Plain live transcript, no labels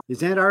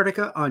Is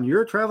Antarctica on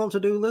your travel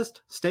to-do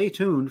list? Stay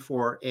tuned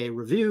for a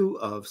review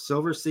of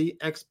Silversea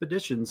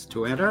Expeditions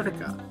to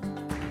Antarctica.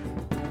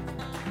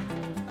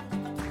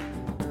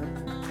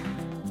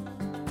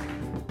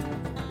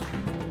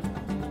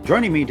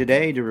 Joining me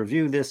today to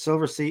review this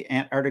Silversea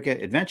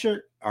Antarctica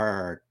adventure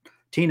are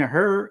Tina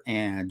Hirr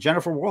and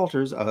Jennifer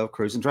Walters of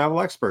Cruise and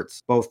Travel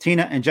Experts. Both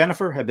Tina and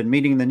Jennifer have been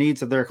meeting the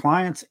needs of their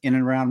clients in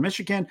and around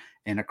Michigan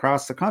and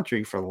across the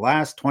country for the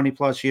last 20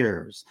 plus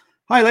years.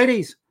 Hi,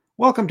 ladies.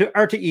 Welcome to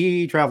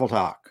RTE Travel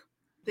Talk.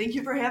 Thank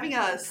you for having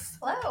us.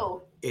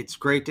 Hello. It's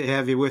great to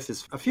have you with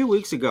us. A few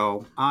weeks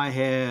ago, I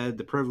had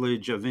the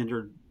privilege of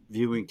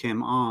interviewing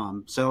Tim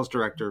Aum, sales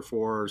director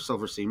for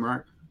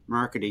Silversea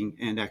Marketing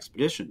and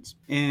Expeditions.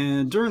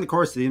 And during the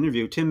course of the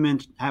interview, Tim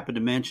happened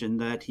to mention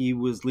that he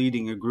was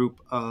leading a group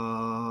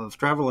of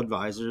travel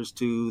advisors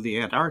to the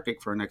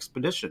Antarctic for an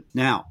expedition.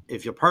 Now,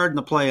 if you'll pardon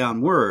the play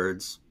on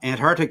words,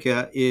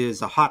 Antarctica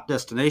is a hot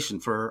destination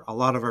for a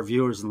lot of our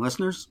viewers and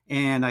listeners.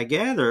 And I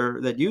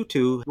gather that you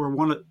two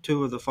were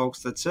two of the folks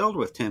that sailed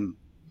with Tim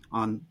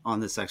on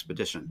this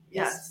expedition.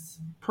 Yes.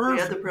 Perfect.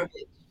 We had the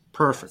privilege.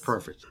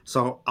 Perfect.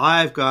 So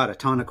I've got a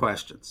ton of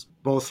questions,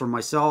 both from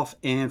myself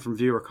and from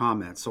viewer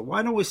comments. So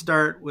why don't we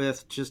start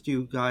with just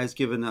you guys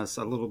giving us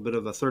a little bit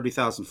of a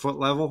 30,000 foot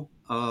level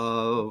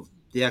of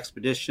the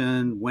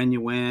expedition, when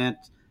you went,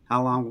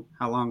 how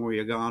long were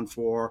you gone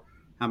for,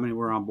 how many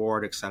were on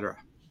board, etc.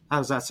 How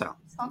does that sound?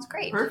 Sounds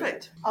great.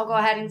 Perfect. I'll go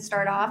ahead and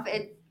start off.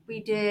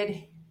 We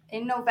did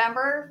in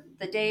November,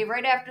 the day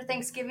right after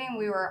Thanksgiving.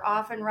 We were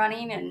off and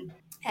running and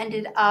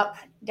ended up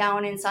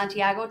down in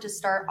Santiago to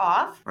start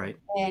off. Right.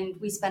 And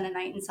we spent a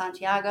night in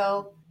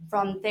Santiago.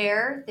 From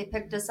there, they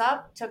picked us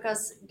up, took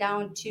us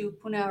down to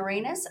Punta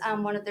Arenas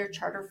on one of their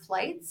charter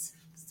flights,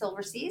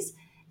 Silverseas,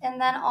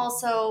 and then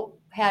also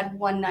had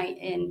one night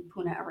in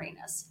Punta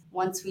Arenas.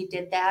 Once we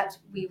did that,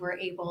 we were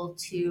able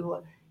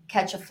to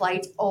catch a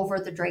flight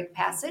over the Drake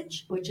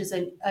Passage, which is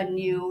a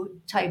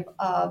new type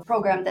of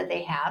program that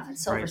they have,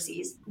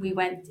 Silverseas. Right. We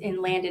went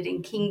and landed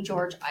in King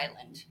George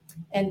Island.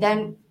 And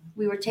then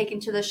we were taken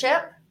to the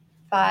ship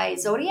by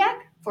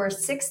Zodiac for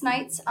 6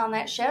 nights on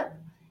that ship,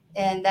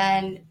 and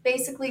then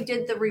basically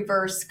did the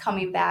reverse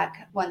coming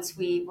back once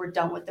we were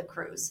done with the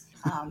cruise.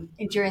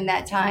 And during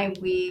that time,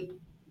 we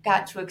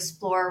got to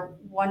explore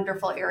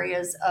wonderful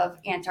areas of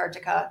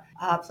Antarctica,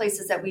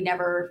 places that we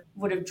never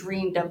would have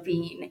dreamed of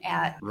being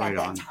at that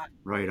time.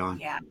 Right on.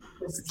 Yeah.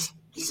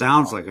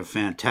 Sounds like a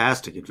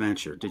fantastic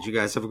adventure. Did you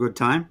guys have a good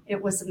time? It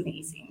was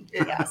amazing.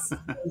 Yes.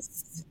 It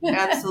was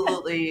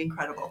absolutely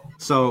incredible.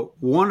 So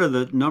one of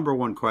the number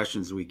one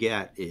questions we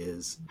get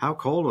is, how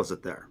cold was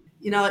it there?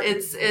 You know,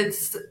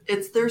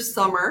 it's their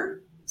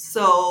summer.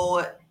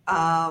 So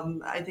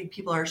I think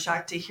people are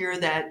shocked to hear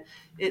that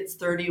it's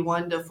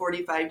 31 to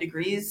 45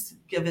 degrees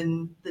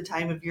given the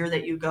time of year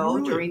that you go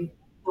during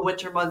the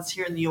winter months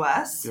here in the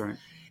U.S. Right.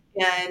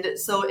 And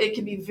so it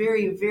can be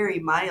very, very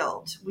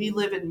mild. We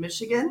live in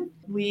Michigan.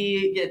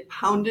 We get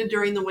pounded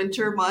during the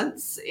winter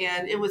months,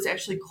 and it was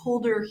actually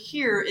colder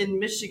here in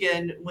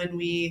Michigan when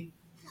we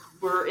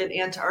were in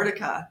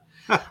Antarctica.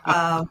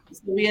 So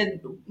we had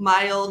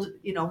mild,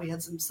 we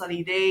had some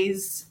sunny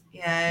days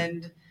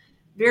and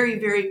very,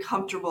 very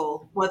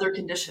comfortable weather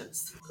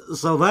conditions.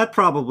 So that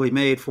probably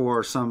made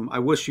for some "I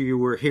wish you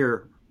were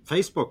here"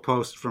 Facebook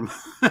posts from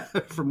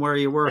from where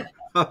you were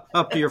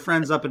up to your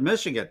friends up in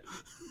Michigan.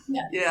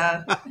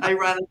 Yeah,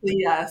 ironically,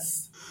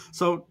 yes.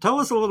 So tell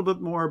us a little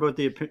bit more about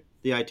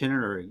the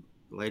itinerary,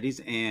 ladies,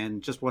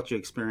 and just what you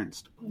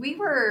experienced. We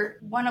were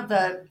one of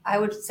the, I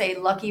would say,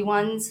 lucky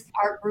ones.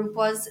 Our group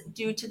was,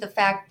 due to the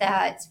fact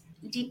that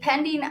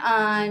depending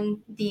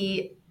on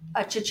the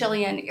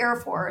Chilean Air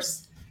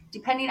Force,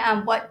 depending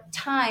on what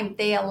time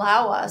they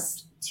allow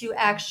us to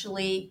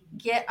actually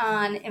get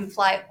on and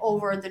fly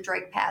over the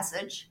Drake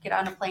Passage, get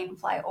on a plane and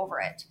fly over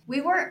it.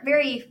 We weren't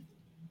very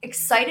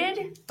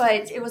excited,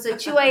 but it was a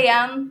 2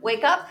 a.m.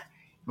 wake up.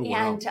 Oh,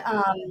 wow.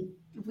 And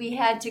we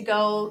had to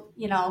go,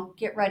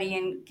 get ready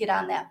and get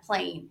on that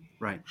plane.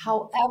 Right.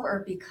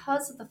 However,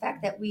 because of the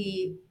fact that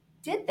we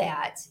did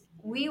that,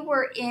 we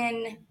were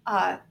in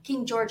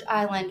King George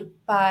Island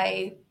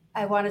by,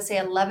 I want to say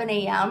 11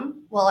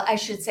 a.m. Well, I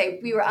should say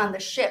we were on the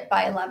ship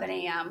by 11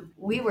 a.m.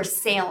 We were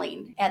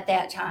sailing at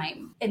that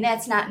time, and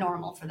that's not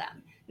normal for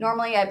them.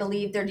 Normally, I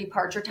believe their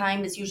departure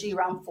time is usually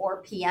around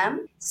 4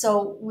 p.m.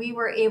 So we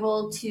were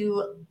able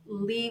to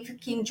leave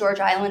King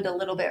George Island a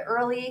little bit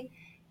early,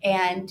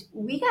 and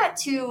we got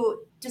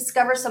to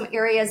discover some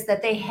areas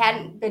that they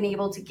hadn't been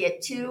able to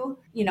get to,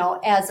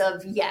 as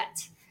of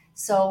yet.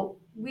 So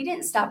we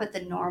didn't stop at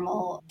the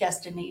normal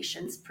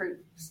destinations,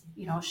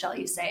 shall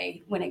you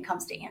say, when it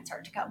comes to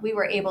Antarctica. We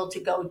were able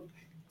to go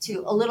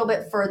to a little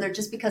bit further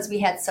just because we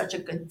had such a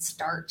good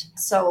start.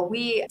 So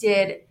we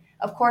did,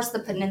 of course, the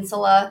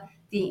peninsula,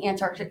 the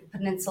Antarctic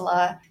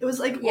Peninsula. It was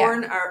like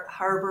Orne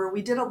Harbor.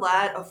 We did a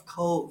lot of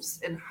coves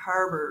and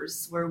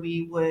harbors where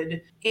we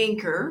would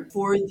anchor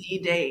for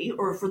the day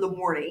or for the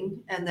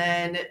morning and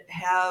then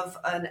have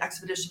an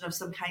expedition of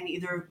some kind,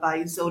 either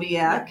by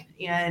Zodiac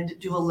and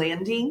do a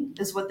landing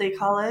is what they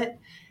call it.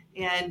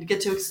 and get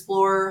to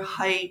explore,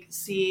 hike,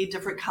 see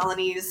different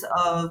colonies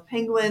of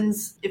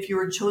penguins. If you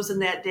were chosen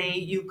that day,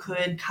 you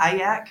could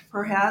kayak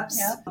perhaps.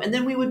 Yep. And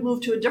then we would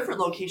move to a different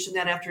location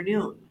that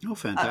afternoon. Oh,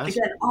 fantastic.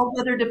 Again, all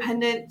weather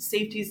dependent,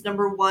 safety is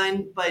number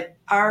one, but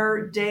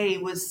our day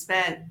was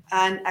spent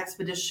on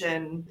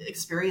expedition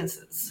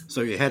experiences.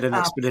 So you had an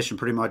expedition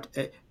pretty much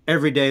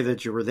every day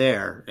that you were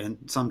there, and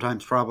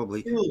sometimes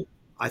probably,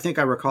 I think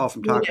I recall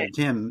from talking to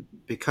Tim,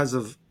 because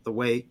of the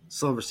way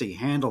Silversea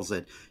handles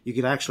it, you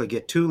could actually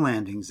get 2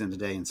 landings in a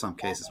day in some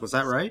cases. Was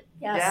that right?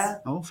 Yes. Yeah.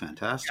 Oh,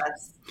 fantastic.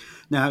 Yes.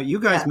 Now, you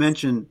guys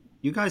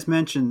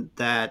mentioned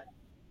that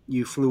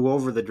you flew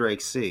over the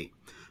Drake Sea.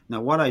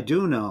 Now, what I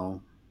do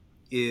know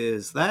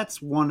is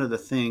that's one of the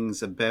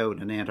things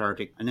about an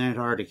Antarctic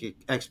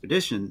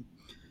expedition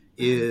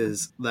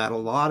is that a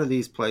lot of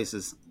these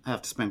places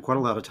have to spend quite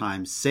a lot of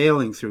time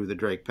sailing through the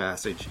Drake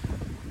Passage,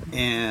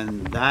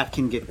 and that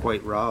can get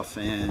quite rough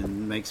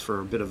and makes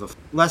for a bit of a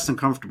less than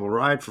comfortable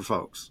ride for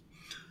folks.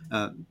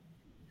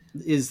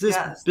 Is this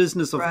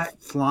business of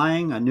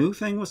flying a new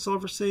thing with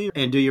Silversea,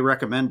 and do you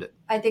recommend it?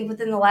 I think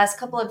within the last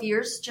couple of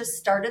years just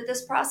started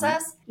this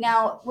process.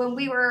 Now, when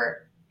we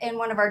were in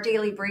one of our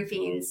daily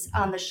briefings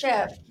on the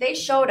ship, they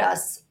showed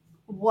us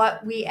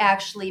what we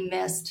actually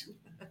missed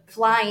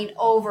flying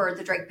over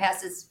the Drake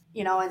Passes,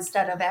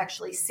 instead of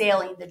actually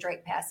sailing the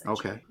Drake Passage.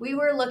 Okay. We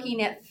were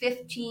looking at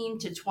 15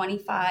 to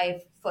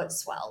 25 foot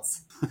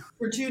swells.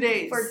 For 2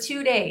 days. For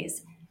 2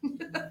 days.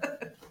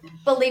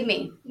 Believe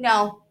me,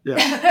 no.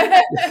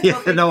 Yeah.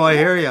 No, I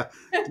hear you.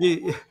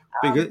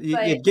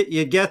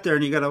 You get there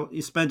and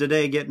you spend a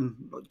day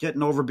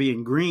getting over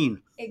being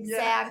green.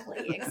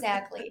 Exactly.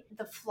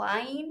 The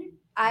flying,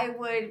 I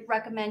would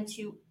recommend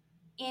to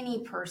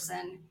any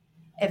person,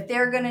 if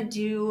they're going to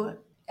do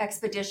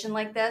expedition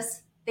like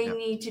this, they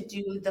need to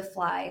do the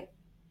fly.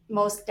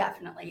 Most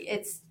definitely.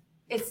 It's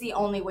the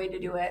only way to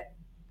do it.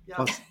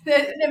 Yeah.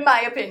 In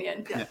my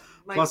opinion. Yeah.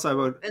 Plus I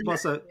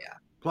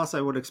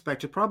would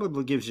expect it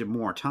probably gives you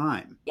more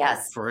time.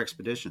 Yes. For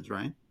expeditions,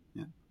 right?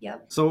 Yeah.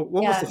 Yep. So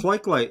what was the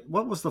flight like?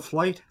 What was the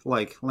flight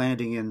like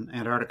landing in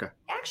Antarctica?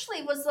 Actually,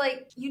 it was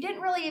like you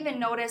didn't really even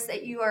notice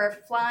that you are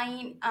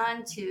flying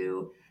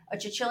onto a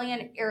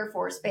Chichilian Air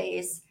Force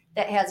base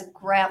that has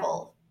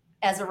gravel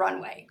as a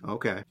runway.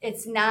 Okay.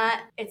 It's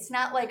not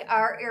like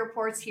our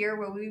airports here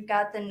where we've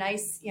got the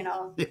nice,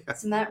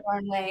 cement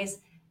runways.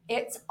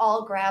 It's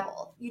all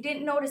gravel. You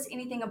didn't notice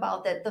anything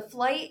about that. The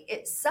flight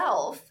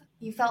itself,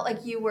 you felt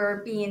like you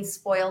were being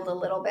spoiled a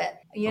little bit,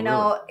 really?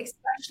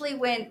 Especially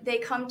when they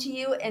come to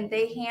you and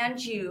they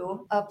hand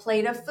you a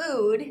plate of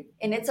food,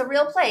 and it's a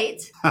real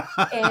plate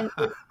and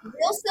it's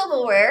real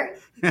silverware,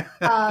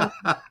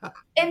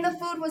 and the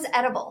food was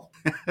edible.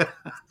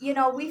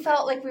 We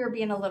felt like we were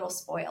being a little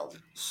spoiled.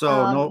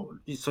 So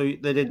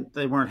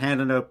they weren't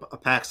handing out a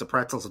packs of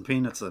pretzels and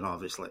peanuts then,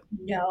 obviously.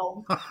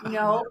 No,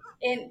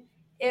 and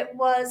it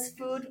was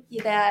food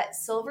that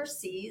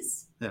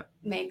Silversea's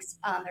makes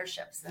on their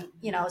ships, and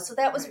so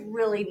that was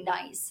really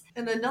nice.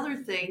 And another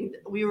thing,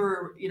 we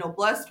were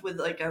blessed with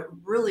like a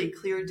really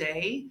clear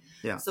day.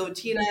 Yeah. So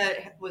Tina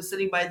was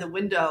sitting by the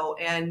window,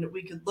 and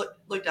we could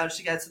look down.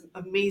 She got some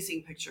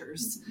amazing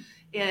pictures,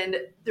 and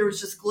there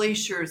was just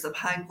glaciers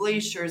upon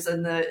glaciers,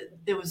 and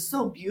it was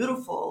so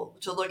beautiful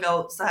to look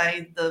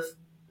outside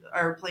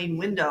our plane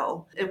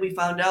window. And we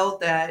found out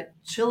that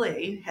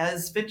Chile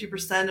has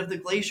 50% of the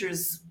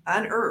glaciers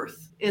on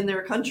Earth in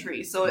their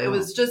country. So It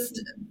was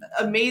just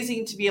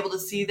amazing to be able to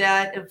see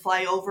that and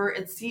fly over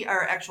and see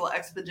our actual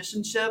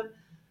expedition ship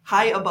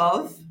high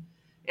above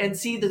and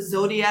see the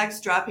Zodiacs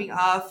dropping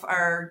off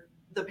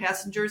the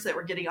passengers that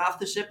were getting off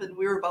the ship and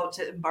we were about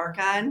to embark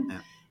on.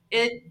 Yeah.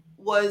 It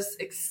was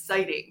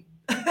exciting.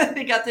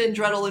 They got the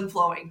adrenaline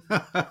flowing.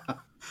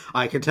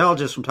 I can tell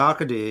just from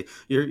talking to you,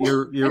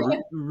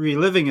 you're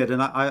reliving it,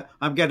 and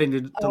I'm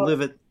getting to live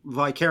it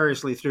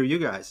vicariously through you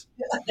guys.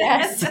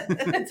 Yes,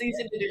 it's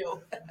easy to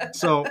do.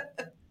 So,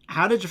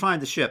 how did you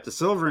find the ship? The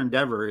Silver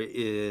Endeavour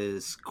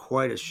is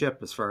quite a ship,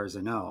 as far as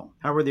I know.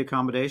 How were the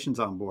accommodations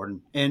on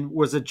board? And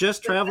was it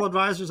just travel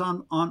advisors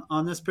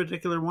on this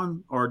particular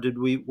one, or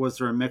was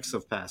there a mix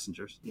of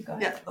passengers?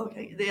 Yeah,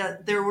 okay.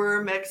 There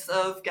were a mix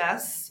of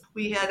guests.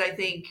 We had, I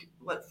think,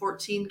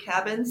 14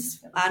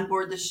 cabins on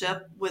board the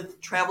ship with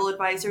travel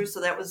advisors.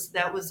 So that was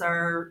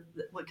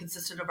what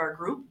consisted of our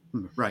group.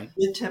 Right.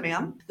 With Tim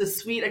Am. The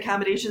suite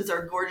accommodations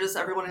are gorgeous.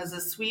 Everyone has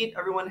a suite.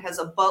 Everyone has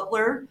a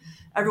butler.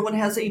 Everyone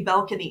has a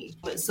balcony.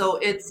 So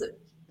it's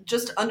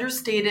just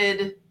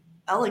understated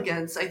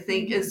elegance, I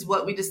think, is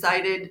what we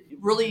decided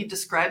really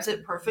describes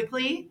it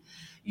perfectly.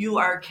 You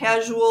are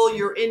casual.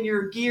 You're in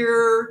your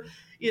gear.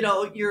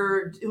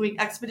 You're doing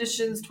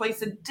expeditions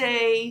twice a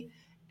day.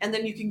 And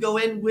then you can go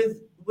in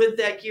with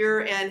that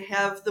gear and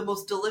have the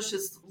most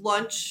delicious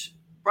lunch,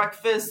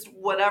 breakfast,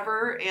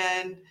 whatever,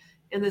 and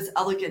in this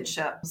elegant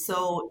ship.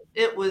 So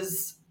it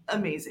was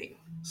amazing.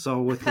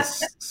 So with the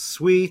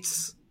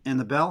suites and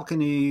the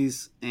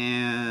balconies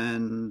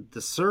and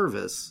the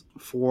service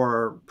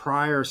for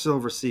prior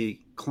Silversea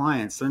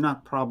clients, they're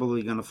not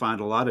probably going to find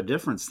a lot of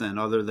difference then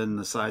other than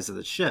the size of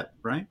the ship,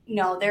 right?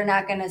 No, they're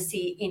not going to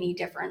see any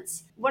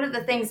difference. One of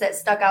the things that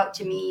stuck out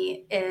to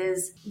me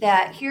is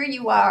that here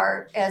you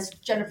are, as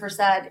Jennifer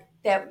said,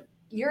 that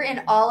you're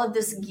in all of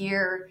this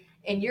gear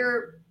and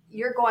you're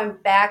going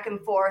back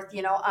and forth,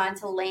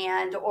 onto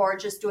land or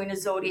just doing a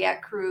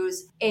Zodiac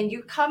cruise, and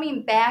you're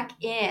coming back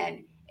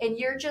in and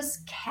you're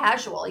just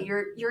casual.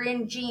 You're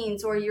in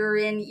jeans or you're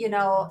in,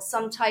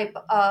 some type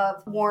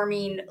of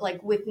warming,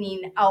 like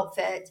whitening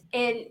outfit.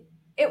 And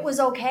it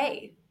was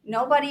okay.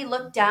 Nobody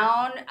looked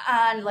down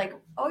on like,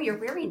 oh, you're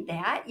wearing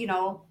that,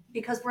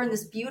 because we're in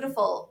this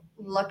beautiful,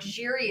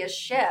 luxurious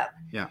ship.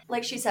 Yeah.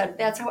 Like she said,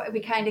 that's how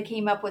we kind of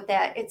came up with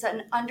that. It's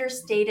an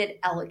understated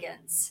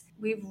elegance.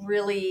 We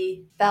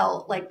really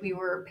felt like we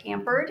were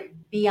pampered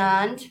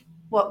beyond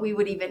what we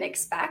would even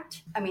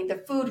expect. I mean,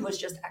 the food was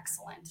just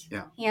excellent.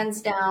 Yeah.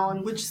 Hands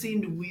down. Which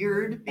seemed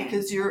weird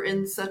because you're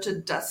in such a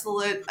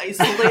desolate,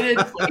 isolated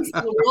place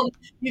in the world.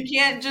 You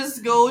can't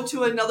just go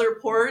to another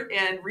port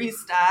and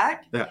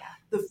restock. Yeah.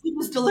 The food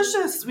was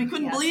delicious. We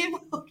couldn't believe.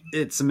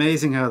 It's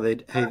amazing how they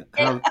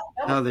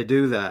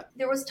do that.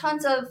 There was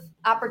tons of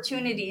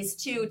opportunities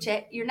too.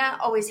 You're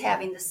not always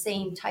having the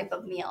same type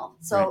of meal.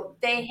 So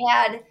They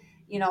had,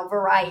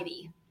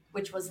 variety,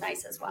 which was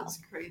nice as well. That's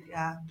great,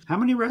 yeah. How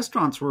many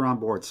restaurants were on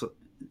board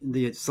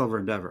the Silver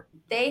Endeavour?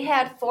 They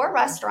had 4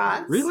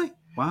 restaurants. Really?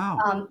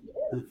 Wow.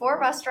 4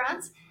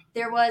 restaurants.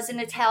 There was an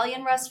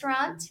Italian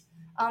restaurant,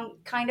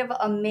 kind of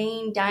a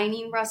main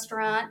dining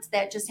restaurant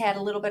that just had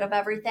a little bit of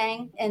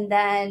everything. And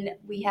then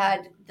we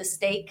had the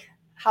steak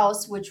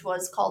house, which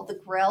was called the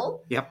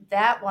Grill. Yep.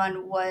 That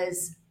one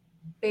was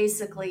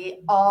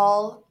basically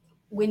all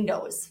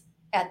windows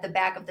at the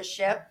back of the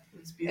ship.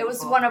 It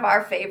was one of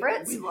our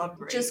favorites. We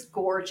loved it. Just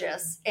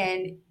gorgeous.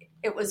 And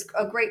it was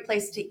a great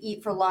place to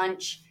eat for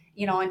lunch,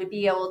 and to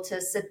be able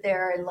to sit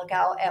there and look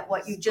out at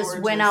what you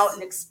just went out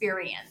and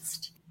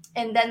experienced.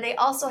 And then they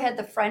also had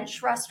the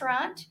French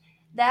restaurant.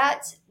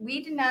 That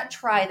we did not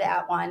try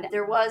that one.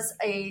 There was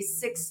a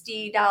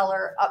 $60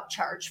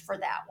 upcharge for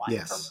that one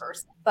per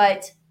person.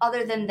 But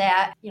other than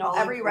that,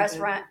 every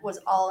restaurant was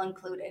all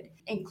included,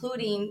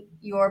 including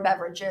your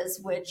beverages,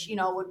 which,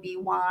 would be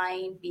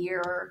wine,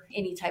 beer,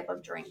 any type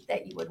of drink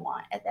that you would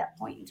want at that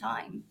point in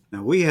time.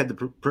 Now, we had the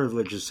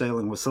privilege of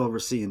sailing with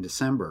Silversea in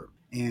December.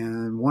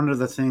 And one of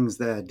the things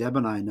that Deb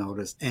and I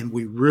noticed, and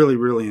we really,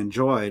 really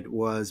enjoyed,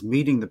 was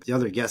meeting the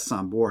other guests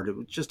on board. It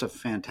was just a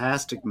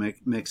fantastic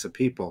mix of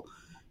people.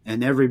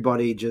 And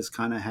everybody just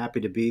kind of happy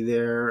to be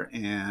there.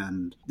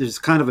 And there's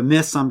kind of a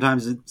myth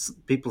sometimes.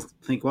 People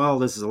think, well,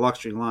 this is a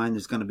luxury line.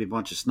 There's going to be a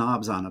bunch of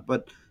snobs on it.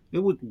 But it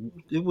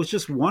was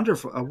just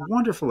wonderful, a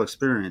wonderful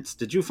experience.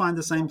 Did you find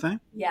the same thing?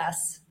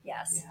 Yes.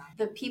 Yeah.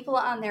 The people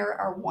on there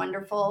are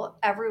wonderful.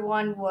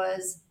 Everyone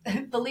was,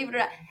 believe it or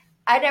not,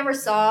 I never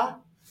saw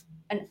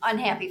an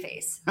unhappy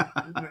face.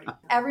 Right.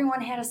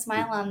 Everyone had a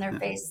smile on their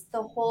face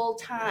the whole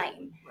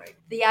time. Right.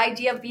 The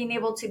idea of being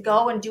able to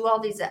go and do all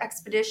these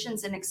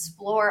expeditions and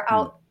explore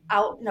out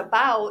and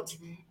about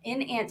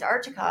in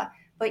Antarctica,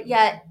 but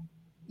yet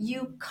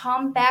you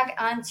come back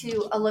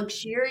onto a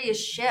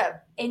luxurious ship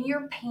and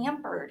you're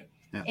pampered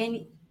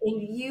and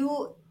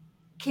you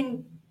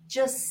can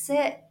just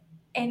sit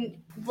and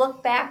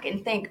look back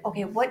and think,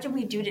 okay, what did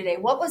we do today?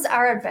 What was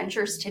our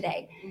adventures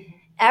today?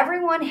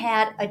 Everyone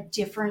had a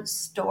different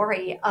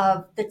story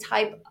of the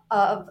type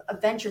of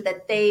adventure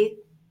that they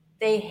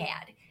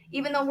had.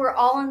 Even though we're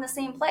all in the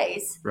same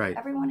place,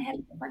 everyone had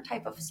a different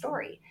type of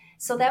story.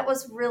 So that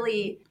was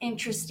really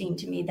interesting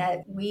to me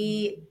that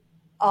we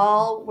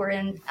all were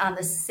on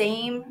the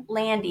same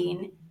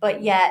landing,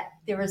 but yet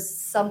there was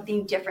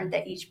something different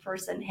that each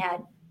person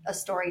had a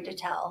story to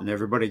tell. And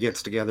everybody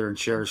gets together and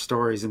shares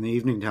stories in the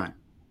evening time.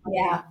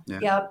 Yeah.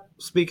 Yep.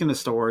 Speaking of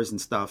stories and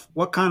stuff,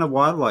 what kind of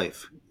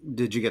wildlife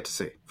did you get to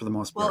see for the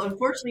most part? Well,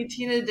 unfortunately,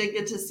 Tina did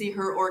get to see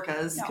her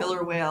orcas,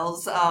 killer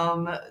whales.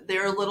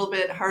 They're a little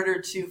bit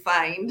harder to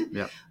find.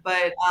 Yeah.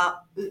 But,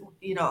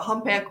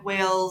 humpback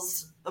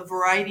whales, a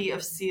variety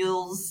of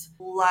seals,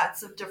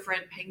 lots of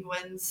different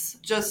penguins,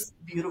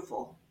 just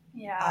beautiful.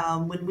 Yeah.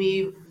 When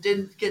we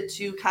did get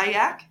to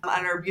kayak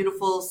on our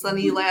beautiful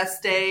sunny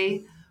last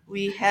day,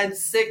 we had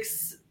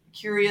 6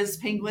 curious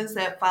penguins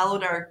that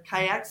followed our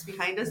kayaks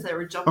behind us that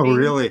were jumping. Oh,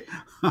 really?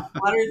 Water,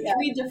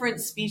 3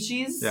 different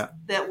species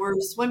that were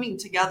swimming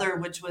together,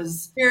 which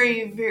was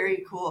very,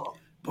 very cool.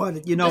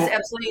 But, just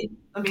absolutely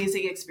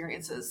amazing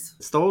experiences.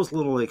 It's those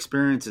little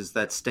experiences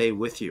that stay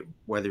with you,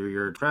 whether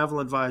you're a travel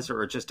advisor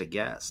or just a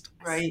guest.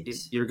 Right.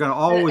 You're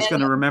always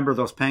going to remember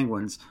those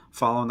penguins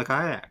following the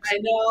kayaks. I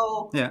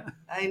know. Yeah.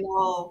 I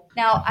know.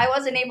 Now, I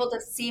wasn't able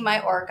to see my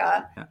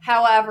orca. Yeah.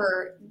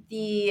 However,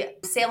 the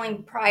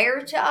sailing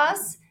prior to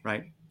us,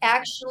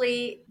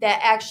 Actually, they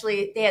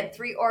had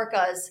 3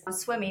 orcas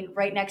swimming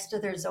right next to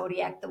their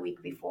Zodiac the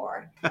week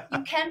before.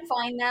 You can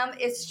find them.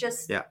 It's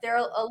just they're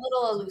a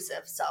little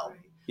elusive. So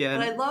Yeah.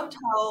 But I loved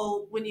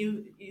how when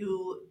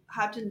you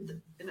hopped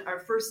in our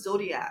first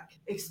Zodiac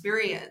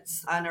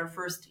experience on our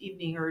first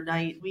evening or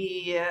night,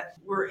 we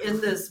were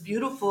in this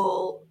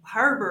beautiful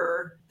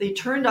harbor. They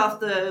turned off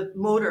the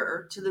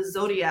motor to the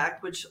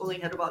Zodiac, which only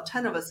had about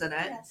 10 of us in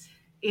it. Yes.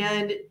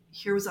 And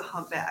here was a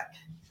humpback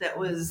that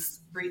was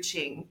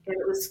breaching. And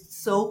it was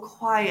so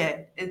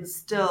quiet and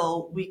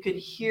still. We could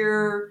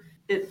hear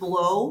it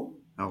blow.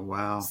 Oh,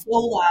 wow. So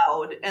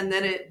loud. And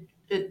then it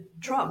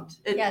trumped.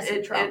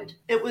 It trumped.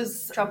 It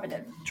was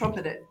Trumpeted.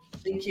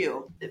 Thank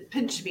you. It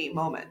pinched me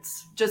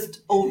moments,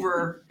 just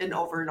over and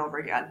over and over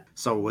again.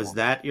 So was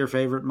that your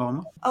favorite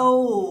moment?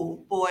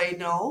 Oh boy,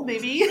 no,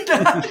 maybe.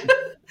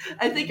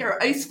 I think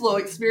our ice flow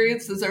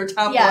experience is our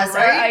top Yes, one,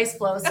 right? our ice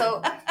flow.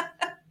 So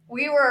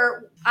we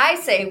were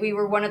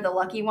one of the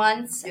lucky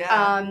ones.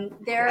 Yeah.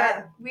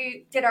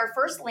 We did our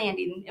first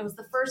landing. It was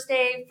the first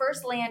day,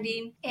 first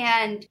landing.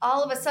 And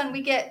all of a sudden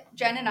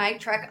Jen and I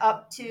trek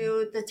up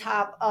to the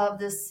top of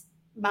this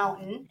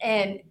mountain,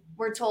 and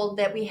we're told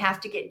that we have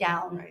to get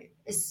down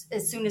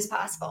as soon as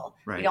possible.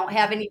 Right. We don't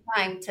have any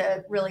time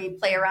to really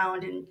play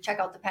around and check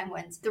out the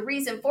penguins. The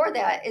reason for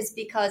that is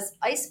because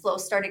ice flow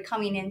started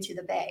coming into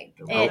the bay.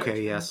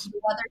 Okay, yes.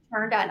 The weather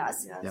turned on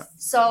us. Yes. Yeah.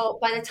 So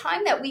by the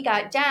time that we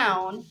got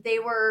down, they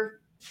were,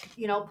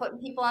 putting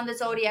people on the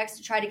Zodiacs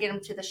to try to get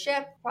them to the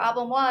ship.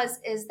 Problem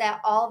is that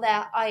all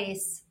that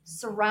ice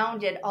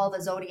surrounded all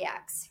the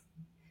Zodiacs.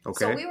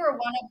 Okay. So we were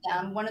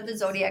one of the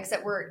Zodiacs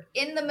that were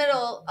in the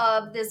middle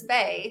of this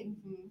bay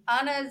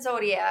on a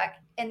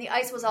Zodiac, and the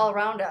ice was all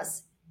around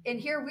us. And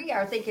here we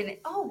are thinking,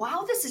 oh,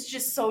 wow, this is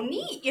just so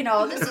neat.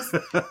 This is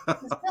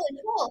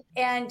really cool.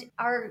 And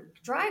our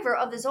driver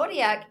of the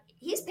Zodiac,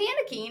 he's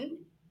panicking,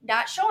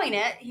 not showing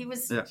it. He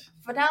was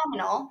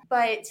phenomenal,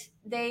 but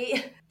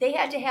they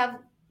had to have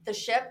the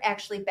ship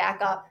actually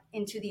back up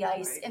into the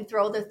ice and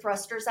throw the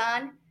thrusters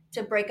on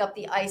to break up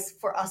the ice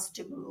for us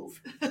to move.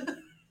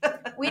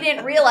 We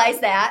didn't realize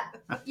that,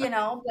 but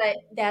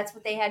that's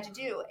what they had to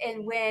do.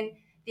 And when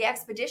the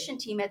expedition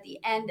team at the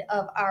end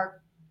of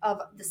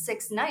the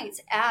 6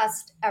 nights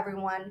asked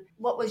everyone,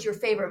 what was your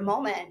favorite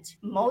moment?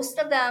 Most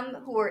of them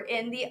who were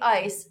in the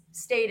ice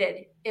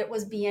stated it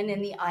was being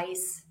in the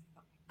ice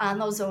on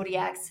those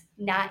Zodiacs,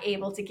 not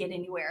able to get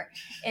anywhere.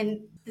 And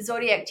the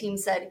Zodiac team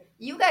said,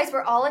 you guys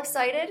were all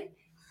excited.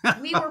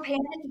 We were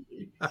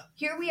panicking.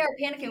 Here we are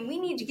panicking. We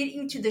need to get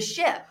you to the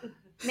ship.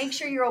 Make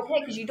sure you're okay,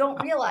 because you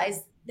don't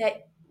realize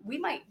that we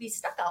might be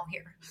stuck out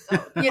here,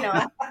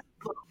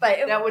 But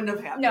that wouldn't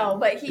have happened. No,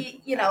 but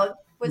he,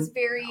 was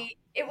very.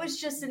 It was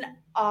just an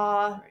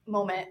awe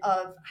moment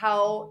of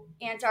how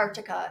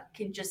Antarctica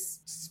can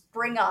just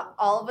spring up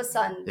all of a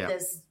sudden.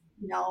 This,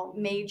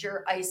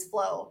 major ice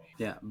flow.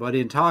 Yeah, but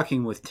in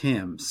talking with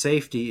Tim,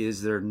 safety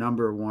is their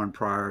number one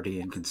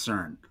priority and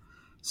concern.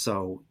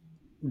 So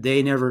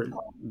they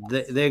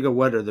they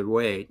go out of their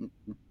way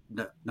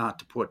not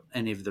to put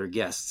any of their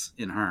guests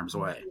in harm's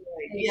way.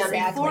 Yeah,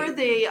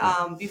 exactly.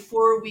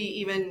 Before we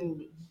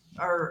even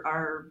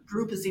our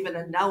group is even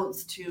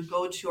announced to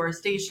go to our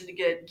station to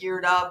get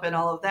geared up and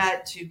all of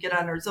that to get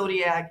on our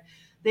Zodiac,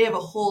 they have a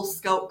whole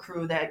scout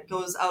crew that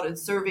goes out and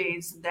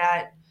surveys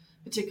that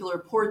particular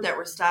port that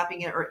we're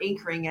stopping at or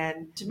anchoring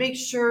in to make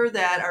sure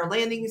that our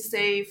landing is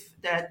safe,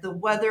 that the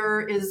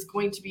weather is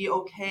going to be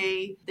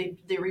okay.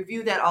 They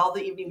review that all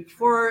the evening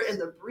before in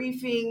the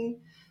briefing.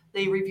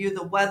 They review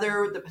the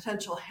weather, the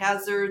potential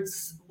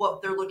hazards,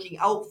 what they're looking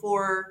out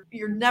for.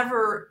 You're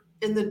never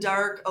in the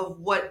dark of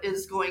what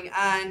is going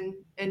on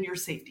and your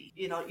safety.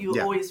 You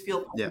always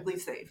feel perfectly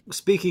safe.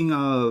 Speaking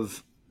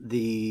of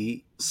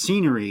the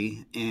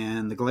scenery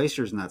and the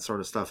glaciers and that sort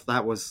of stuff,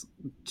 that was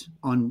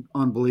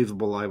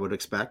unbelievable, I would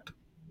expect.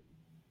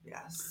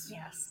 Yes.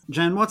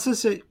 Jen, what's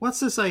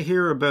this I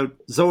hear about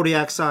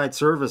Zodiac side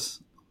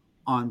service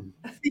on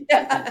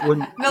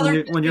when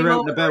you're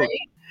out and about? Right?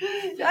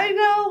 I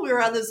know. We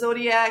were on the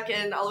Zodiac,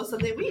 and all of a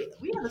sudden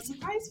we have a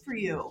surprise for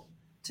you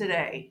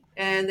today.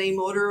 And they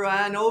motor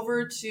on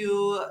over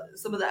to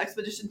some of the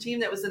expedition team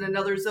that was in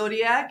another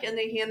Zodiac, and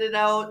they handed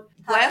out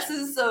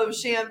glasses of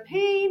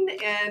champagne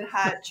and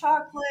hot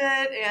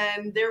chocolate.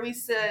 And there we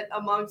sit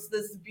amongst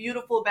this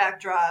beautiful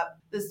backdrop,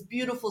 this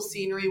beautiful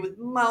scenery with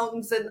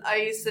mountains and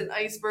ice and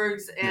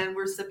icebergs, and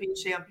we're sipping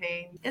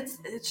champagne. It's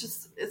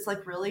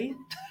like, really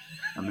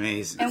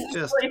amazing. It's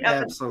just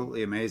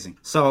absolutely amazing.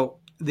 So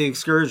the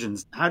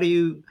excursions, how do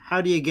you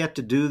get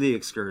to do the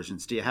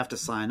excursions? Do you have to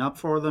sign up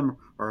for them,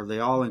 or are they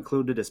all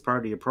included as part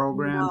of your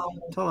program? No.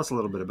 Tell us a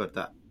little bit about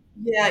that.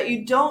 Yeah,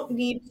 you don't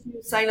need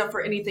to sign up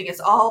for anything. It's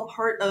all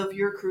part of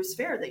your cruise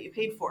fare that you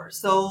paid for.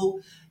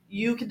 So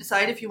you can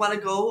decide if you want to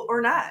go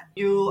or not.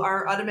 You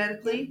are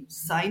automatically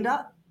signed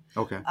up.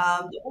 Okay.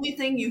 The only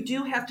thing you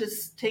do have to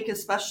take a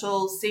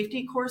special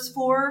safety course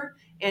for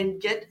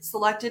and get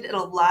selected in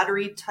a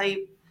lottery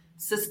type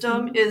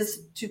system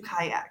is to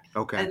kayak.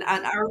 Okay. And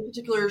on our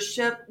particular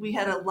ship, we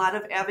had a lot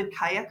of avid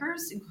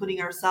kayakers,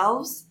 including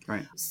ourselves.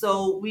 Right.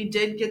 So we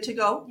did get to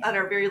go on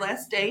our very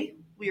last day.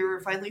 We were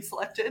finally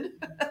selected.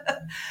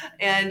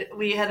 And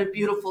we had a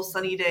beautiful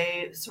sunny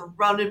day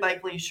surrounded by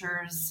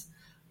glaciers.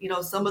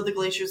 some of the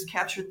glaciers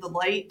captured the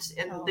light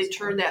and Oh, they it's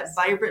turned gorgeous.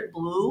 that vibrant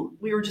blue.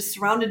 We were just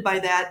surrounded by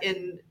that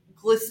in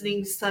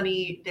glistening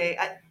sunny day.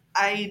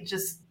 I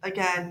just,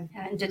 again,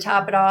 And to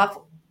top it off,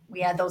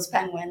 we had those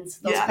penguins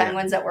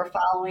that were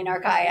following our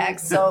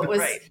kayaks. So it was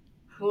Right.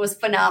 it was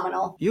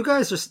phenomenal. You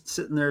guys are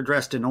sitting there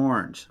dressed in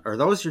orange. Are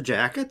those your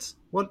jackets?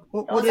 What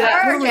Those are are we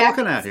our looking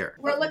jackets. at here?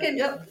 We're looking.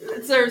 Yep,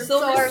 it's our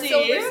So our Silversea.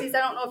 Silverseas, I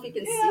don't know if you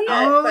can see it.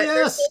 Oh, but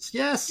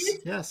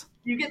yes.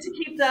 You get to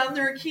keep them.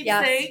 They're a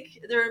keepsake.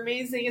 Yes. They're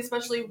amazing,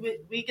 especially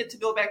we get to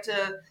go back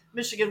to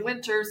Michigan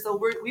winter, so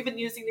we've been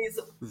using these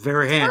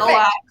very handy. a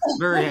lot.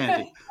 Very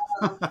handy.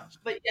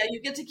 But yeah,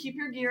 you get to keep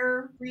your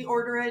gear,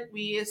 reorder it.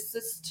 We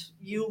assist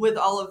you with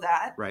all of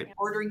that. Right.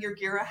 Ordering your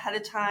gear ahead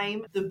of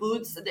time. The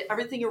boots,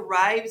 everything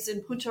arrives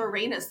in Punta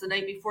Arenas the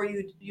night before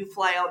you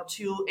fly out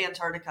to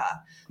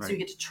Antarctica. Right. So you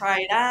get to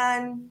try it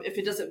on. If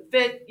it doesn't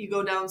fit, you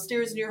go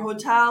downstairs in your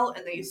hotel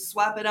and they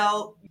swap it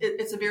out.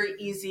 It's a very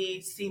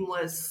easy,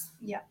 seamless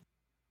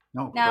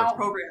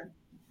program.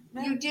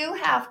 You do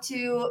have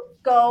to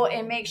go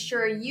and make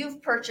sure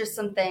you've purchased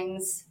some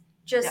things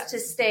just to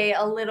stay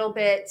a little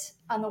bit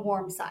on the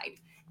warm side.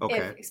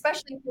 Okay.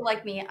 Especially if you're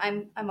like me,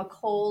 I'm a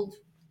cold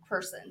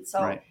person.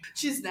 So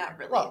she's not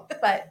really. Well,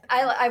 but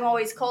I'm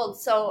always cold.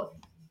 So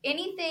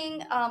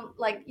anything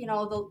like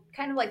the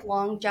kind of like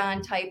long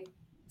john type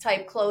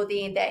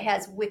clothing that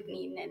has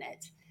whipping in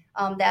it.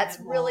 That's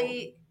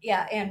really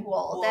and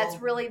wool. That's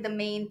really the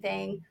main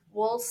thing.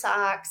 Wool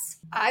socks.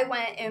 I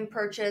went and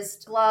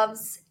purchased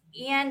gloves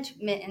and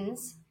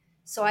mittens.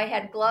 So I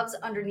had gloves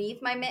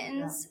underneath my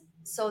mittens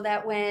so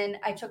that when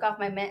I took off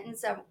my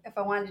mittens, if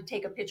I wanted to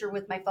take a picture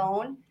with my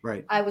phone,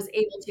 I was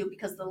able to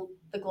because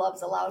the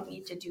gloves allowed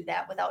me to do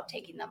that without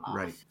taking them off.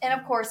 Right. And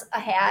of course, a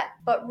hat.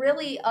 But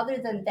really, other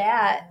than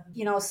that,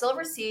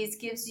 Silverseas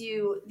gives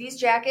you these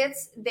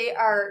jackets. They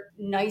are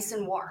nice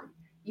and warm.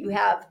 You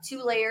have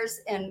 2 layers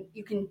and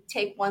you can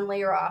take 1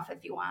 layer off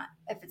if you want,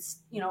 if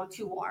it's,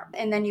 too warm.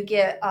 And then you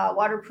get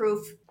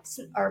waterproof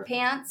or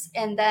pants.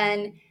 And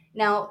then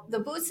now the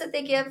boots that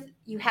they give,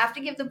 you have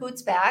to give the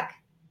boots back.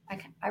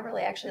 I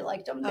really actually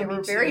liked them. They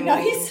were very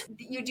nice.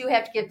 You do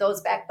have to give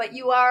those back, but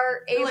you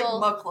are able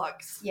like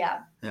mucklucks. Yeah.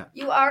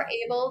 You are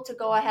able to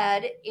go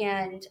ahead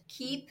and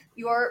keep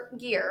your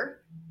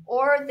gear,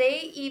 or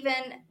they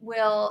even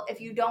will,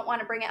 if you don't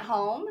want to bring it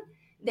home,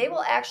 they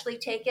will actually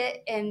take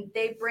it and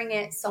they bring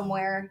it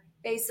somewhere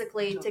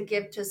basically to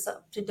give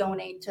to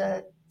donate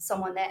to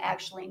someone that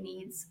actually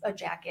needs a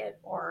jacket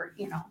or,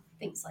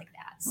 things like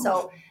that.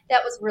 So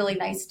that was really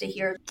nice to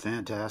hear.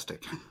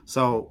 Fantastic.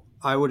 So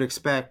I would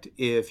expect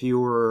if you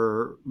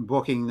were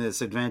booking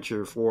this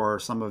adventure for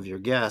some of your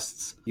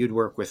guests, you'd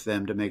work with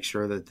them to make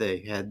sure that they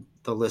had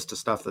the list of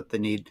stuff that they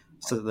need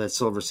so that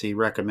Silversea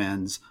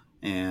recommends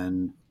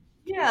and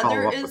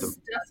there is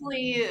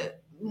definitely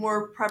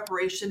more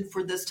preparation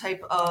for this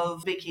type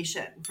of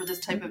vacation, for this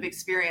type of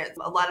experience.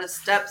 A lot of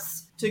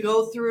steps to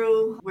go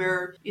through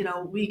where,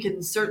 we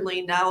can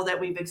certainly, now that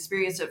we've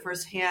experienced it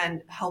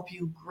firsthand, help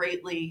you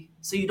greatly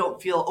so you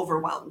don't feel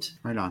overwhelmed.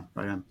 Right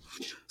on.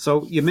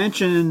 So you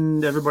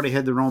mentioned everybody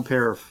had their own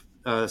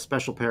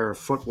special pair of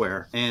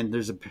footwear, and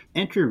there's an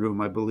entry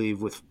room, I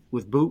believe, with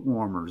boot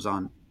warmers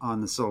on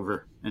the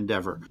Silver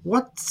Endeavour.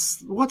 What's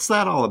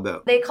that all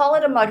about? They call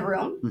it a mud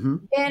room. Mm-hmm.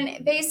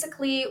 And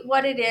basically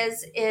what it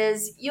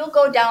is you'll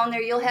go down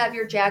there, you'll have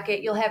your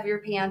jacket, you'll have your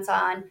pants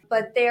on,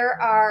 but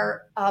there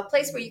are a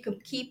place where you can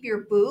keep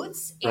your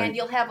boots and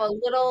you'll have a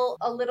little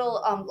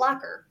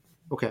locker.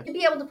 Okay. To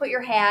be able to put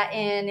your hat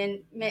in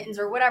and mittens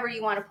or whatever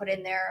you want to put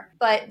in there.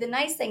 But the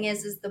nice thing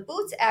is the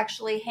boots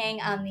actually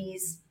hang on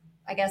these,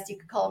 I guess you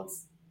could call them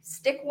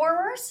stick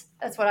warmers.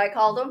 That's what I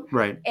called them.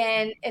 Right.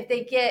 And if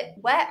they get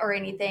wet or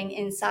anything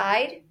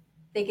inside,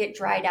 they get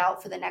dried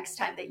out for the next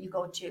time that you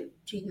go to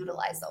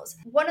utilize those.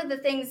 One of the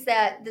things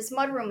that this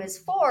mudroom is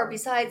for,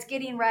 besides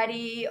getting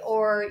ready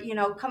or,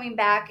 coming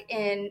back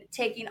and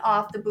taking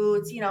off the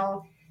boots,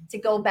 to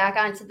go back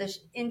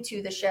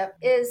into the ship,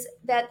 is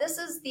that this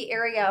is the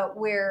area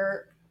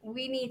where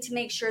we need to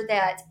make sure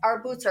that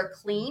our boots are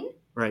clean.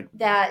 Right.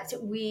 That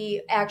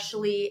we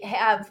actually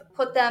have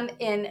put them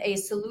in a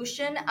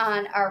solution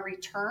on our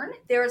return.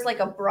 There's like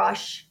a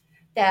brush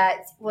that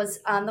was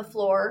on the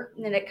floor,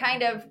 and it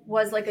kind of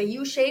was like a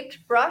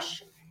U-shaped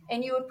brush,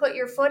 and you would put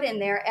your foot in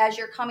there as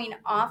you're coming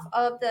off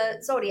of the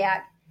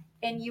Zodiac,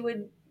 and you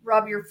would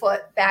rub your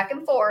foot back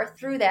and forth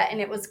through that, and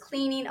it was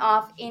cleaning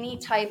off any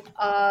type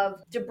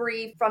of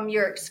debris from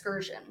your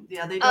excursion.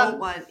 Yeah, they don't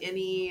want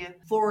any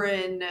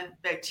foreign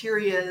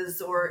bacterias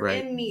or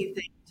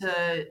anything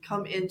to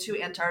come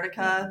into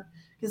Antarctica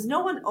because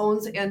no one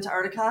owns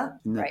Antarctica.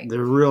 Right.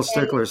 They're real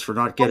sticklers for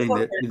not getting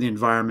the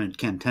environment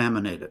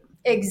contaminated.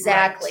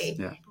 Exactly.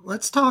 Right. Yeah.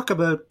 Let's talk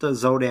about the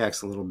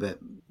Zodiacs a little bit.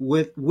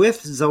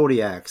 With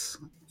Zodiacs,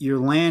 your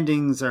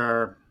landings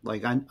are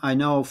like I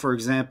know for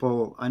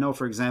example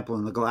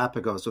in the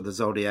Galapagos with the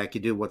Zodiac you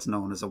do what's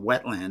known as a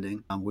wet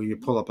landing, where you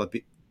pull up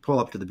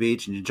to the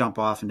beach and you jump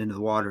off and into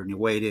the water and you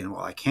wade in.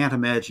 Well, I can't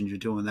imagine you're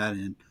doing that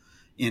in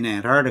in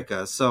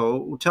Antarctica.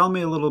 So tell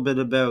me a little bit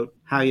about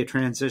how you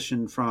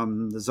transitioned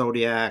from the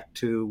Zodiac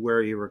to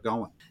where you were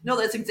going. No,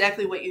 that's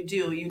exactly what you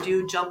do. You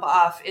do jump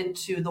off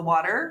into the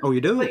water. Oh,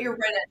 you do? But you're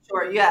right at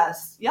shore.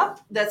 Yes.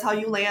 Yep. That's how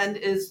you land,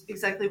 is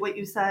exactly what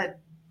you said.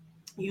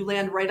 You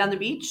land right on the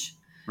beach.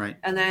 Right.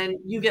 And then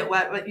you get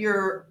wet, but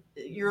you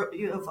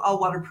have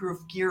all waterproof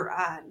gear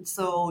on,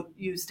 so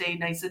you stay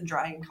nice and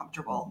dry and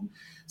comfortable.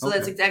 So Okay.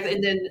 that's exactly.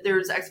 And then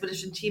there's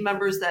expedition team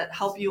members that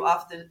help you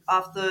off and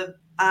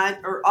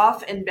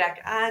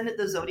back on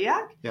the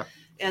Zodiac. Yeah.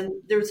 And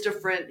there's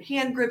different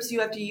hand grips you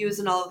have to use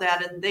and all of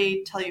that, and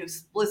they tell you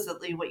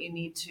explicitly what you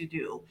need to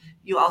do.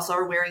 You also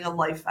are wearing a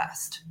life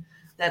vest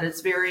that is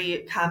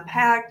very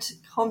compact,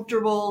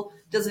 comfortable,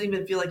 doesn't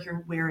even feel like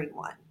you're wearing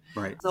one.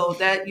 Right. So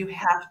that you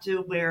have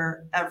to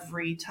wear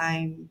every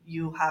time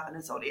you hop in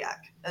a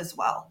Zodiac as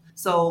well.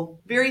 So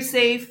very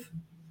safe,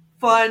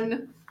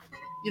 fun,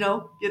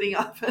 getting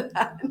off and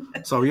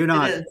on. So you're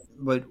not,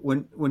 but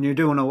when you're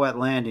doing a wet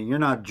landing, you're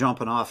not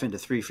jumping off into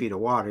 3 feet of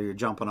water. You're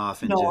jumping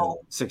off into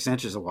 6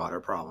 inches of water,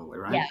 probably,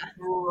 right? Yeah,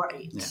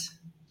 right. Yeah.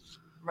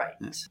 Right.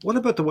 Yeah. What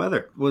about the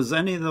weather? Was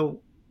any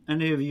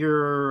of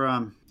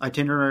your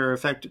itinerary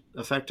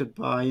affected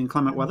by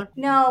inclement weather?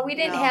 No, we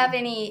didn't have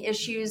any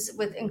issues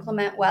with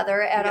inclement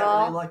weather at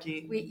all.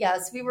 Really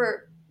lucky.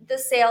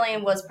 This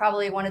sailing was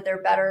probably one of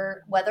their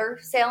better weather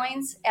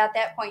sailings at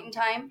that point in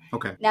time.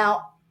 Okay.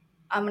 Now,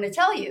 I'm going to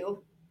tell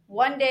you,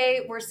 one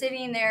day we're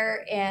sitting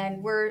there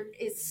and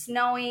it's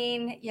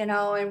snowing,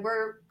 and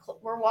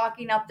we're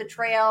walking up the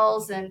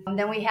trails, and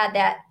then we had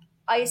that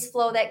ice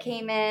flow that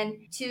came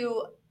in,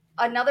 to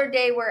another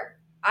day where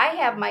I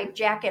have my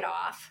jacket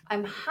off.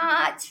 I'm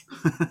hot.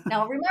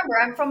 Now, remember,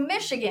 I'm from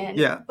Michigan,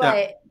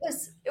 but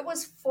it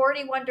was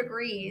 41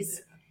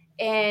 degrees,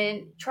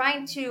 and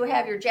trying to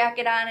have your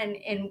jacket on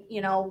and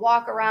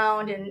walk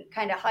around and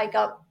kind of hike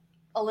up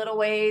a little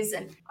ways.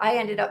 And I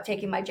ended up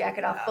taking my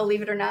jacket off,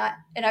 believe it or not.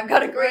 And I've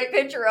got a great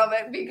picture of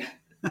it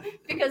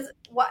because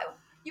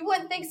you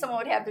wouldn't think someone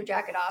would have their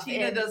jacket off.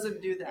 Tina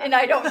doesn't do that. And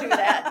I don't do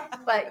that.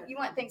 But you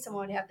wouldn't think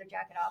someone would have their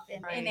jacket off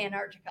in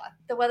Antarctica.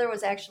 The weather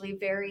was actually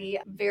very,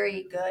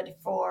 very good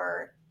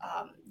for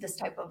this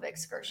type of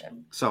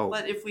excursion.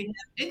 But if we have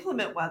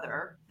inclement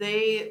weather,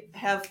 they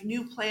have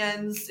new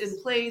plans in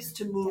place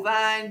to move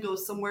on, go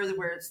somewhere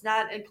where it's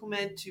not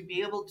inclement, to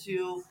be able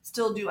to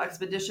still do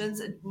expeditions.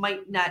 It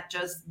might not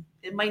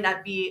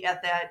be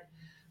at that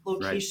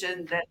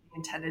location that we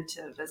intended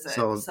to visit.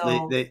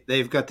 So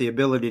they've got the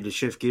ability to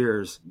shift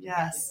gears.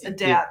 Yes,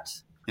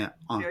 adapt.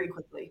 Very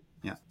quickly.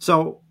 Yeah.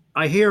 So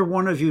I hear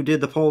one of you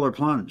did the polar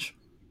plunge.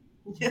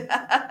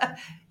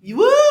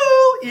 Woo!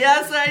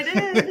 Yes, I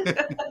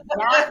did.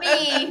 Not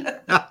me.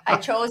 I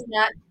chose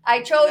not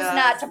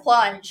to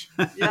plunge.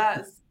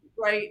 Yes,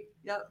 right.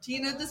 Yep.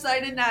 Tina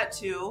decided not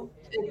to.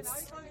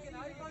 It's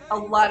a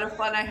lot of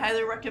fun. I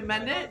highly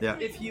recommend it. Yeah.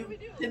 If you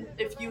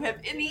have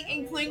any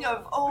inkling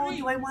of,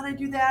 do I want to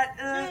do that?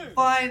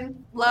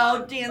 Fun,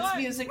 loud dance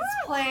music is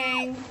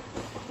playing.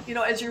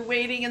 As you're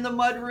waiting in the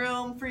mud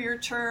room for your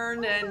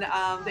turn, and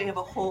they have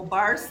a whole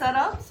bar set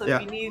up. So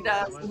if you need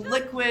some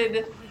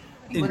liquid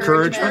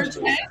encouragement.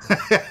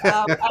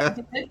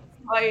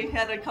 I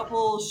had a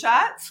couple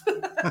shots to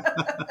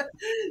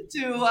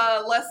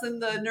lessen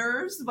the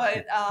nerves,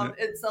 but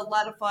it's a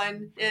lot of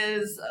fun.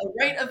 Is a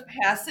rite of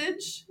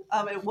passage.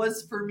 It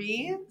was for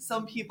me.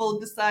 Some people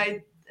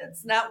decide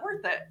it's not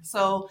worth it.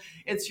 So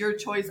it's your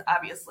choice,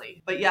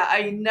 obviously. But yeah,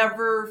 I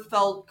never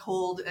felt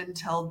cold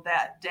until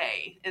that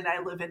day, and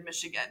I live in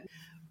Michigan.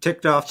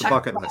 Ticked off the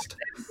bucket list.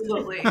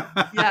 Absolutely.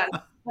 Yeah.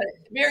 But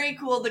very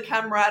cool. The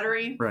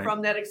camaraderie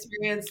from that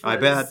experience was, I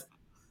bet.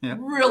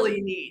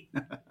 Really neat.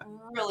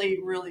 Really,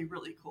 really,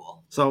 really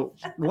cool. So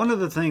one of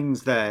the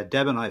things that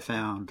Deb and I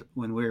found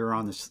when we were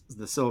on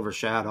the Silver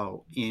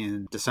Shadow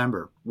in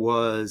December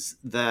was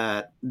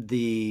that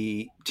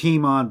the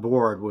team on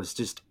board was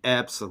just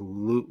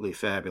absolutely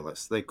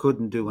fabulous. They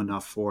couldn't do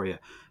enough for you.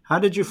 How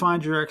did you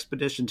find your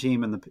expedition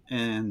team and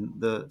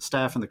the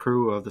staff and the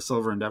crew of the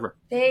Silver Endeavour?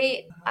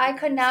 I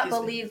could not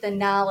believe the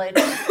knowledge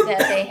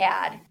that they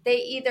had. They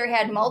either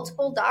had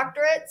multiple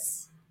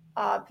doctorates,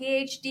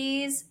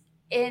 PhDs,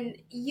 and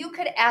you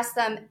could ask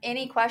them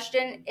any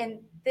question and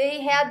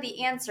they had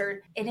the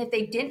answer. And if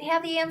they didn't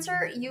have the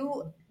answer,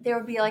 they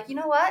would be like, you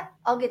know what?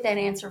 I'll get that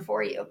answer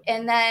for you.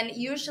 And then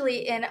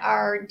usually in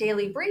our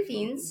daily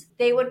briefings,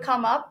 they would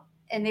come up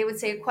and they would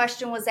say a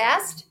question was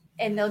asked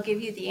and they'll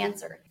give you the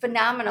answer.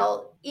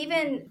 Phenomenal.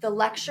 Even the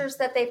lectures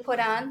that they put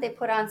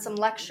on some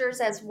lectures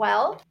as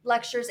well.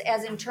 Lectures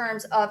as in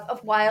terms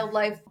of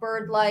wildlife,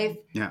 bird life.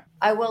 Yeah.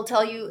 I will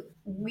tell you,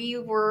 we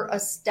were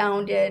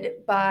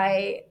astounded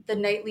by the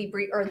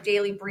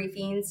daily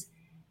briefings.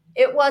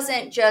 It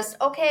wasn't just,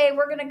 okay,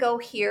 we're going to go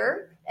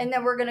here and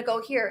then we're going to go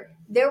here.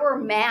 There were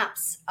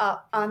maps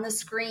up on the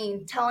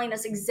screen telling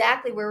us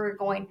exactly where we were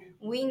going.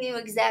 We knew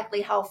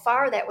exactly how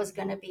far that was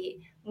going to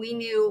be. We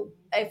knew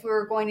if we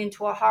were going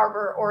into a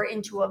harbor or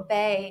into a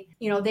bay.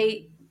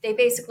 They they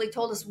basically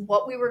told us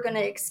what we were going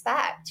to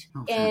expect.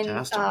 Oh, And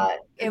fantastic.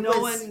 it no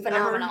was one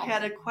phenomenal. ever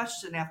had a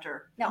question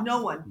after. No.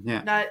 No one.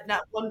 Yeah.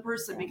 Not one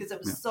person, because it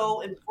was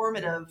so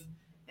informative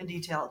and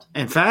detailed.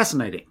 And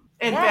fascinating.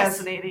 And Yes.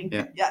 fascinating.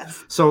 Yeah.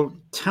 Yes. So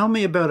tell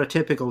me about a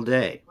typical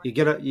day. You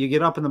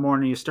get up in the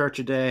morning, you start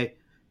your day.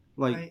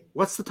 Like, Right.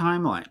 what's the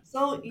timeline?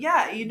 So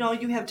yeah,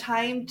 you have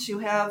time to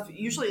have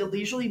usually a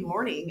leisurely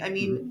morning. I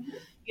mean,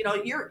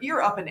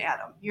 you're up and at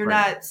 'em. You're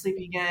Right. not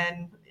sleeping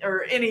in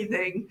or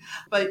anything,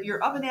 but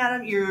you're up and at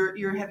 'em.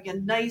 You're having a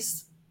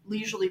nice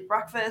leisurely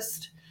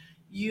breakfast.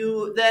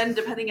 You then,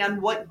 depending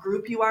on what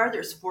group you are,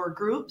 there's 4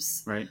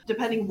 groups. Right.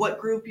 Depending what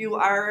group you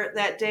are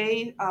that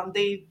day,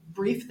 they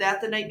brief that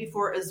the night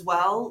before as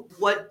well,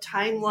 what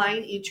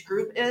timeline each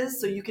group is,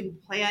 so you can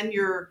plan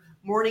your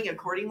morning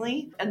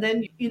accordingly. And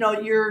then,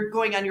 you're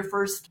going on your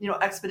first,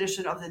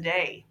 expedition of the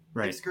day.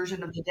 Right.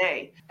 Excursion of the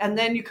day. And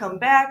then you come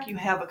back, you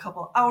have a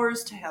couple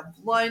hours to have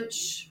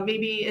lunch,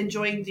 maybe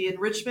enjoying the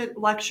enrichment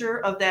lecture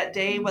of that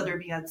day, whether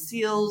it be on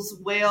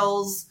seals,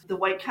 whales, the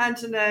white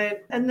continent.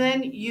 And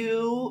then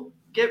you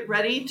get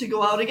ready to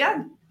go out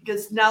again,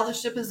 because now the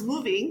ship is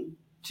moving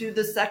to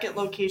the second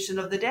location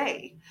of the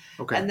day.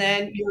 Okay. And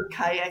then you're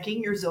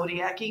kayaking, you're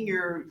zodiacking,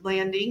 you're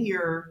landing,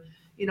 you're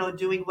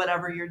doing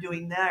whatever you're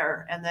doing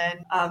there. And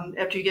then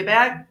after you get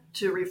back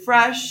to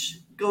refresh,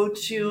 go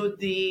to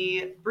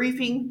the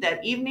briefing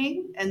that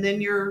evening, and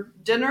then your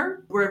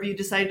dinner, wherever you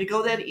decide to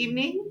go that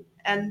evening.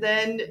 And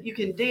then you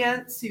can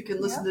dance, you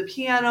can listen to the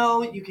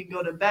piano, you can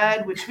go to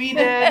bed, which we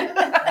did. We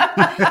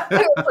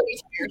were pretty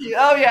tired.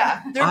 Oh,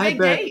 yeah. They're I big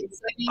bet-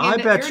 days. I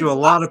bet you you're a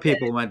lot of exhausted.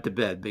 people went to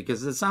bed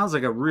because it sounds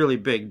like a really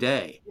big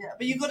day. Yeah,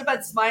 but you go to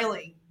bed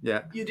smiling.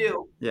 Yeah. You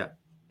do. Yeah.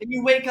 And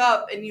you wake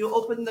up and you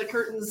open the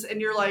curtains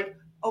and you're like,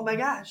 oh my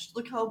gosh,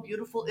 look how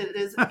beautiful it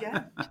is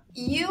again.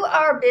 You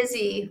are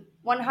busy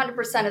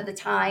 100% of the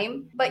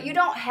time, but you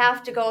don't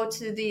have to go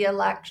to the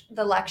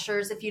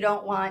lectures if you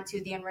don't want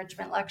to, the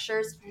enrichment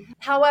lectures. Mhm.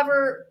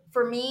 However,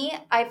 for me,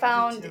 I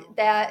found too.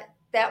 that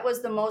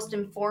was the most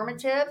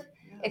informative,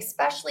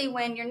 especially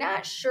when you're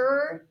not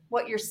sure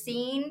what you're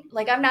seeing.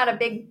 Like, I'm not a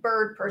big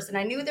bird person.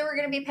 I knew there were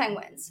going to be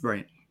penguins,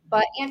 Right.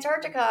 but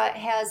Antarctica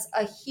has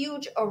a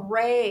huge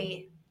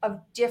array of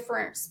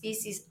different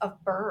species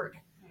of bird.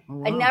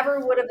 Oh, I wow. never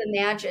would have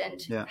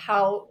imagined Yeah.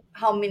 how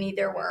many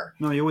there were.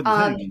 No, you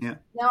wouldn't think. Yeah.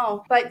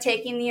 No, but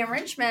taking the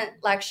enrichment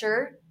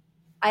lecture,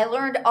 I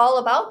learned all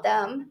about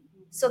them,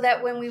 so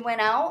that when we went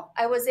out,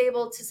 I was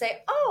able to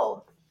say,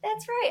 oh,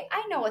 that's right,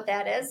 I know what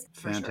that is.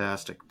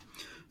 Fantastic.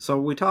 So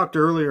we talked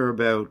earlier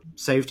about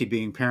safety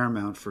being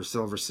paramount for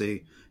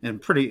Silversea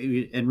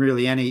and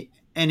really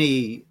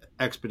any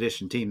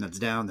expedition team that's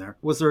down there.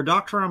 Was there a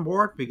doctor on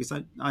board? Because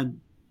I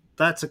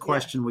that's a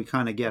question we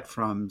kind of get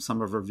from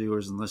some of our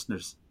viewers and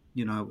listeners.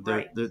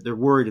 They're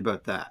worried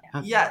about that.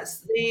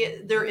 Yes,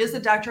 there is a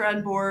doctor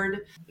on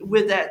board.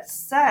 With that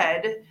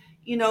said,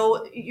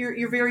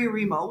 you're very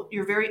remote,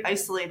 you're very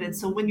isolated.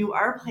 So when you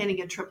are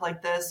planning a trip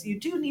like this, you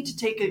do need to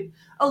take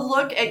a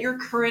look at your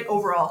current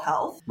overall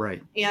health.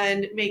 Right.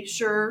 And make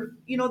sure,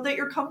 that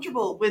you're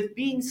comfortable with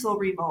being so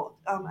remote.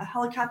 A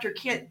helicopter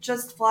can't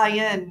just fly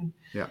in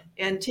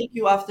and take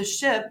you off the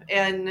ship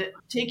and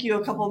take you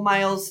a couple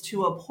miles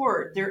to a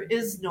port. There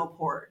is no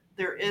port.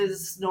 There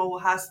is no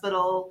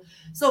hospital.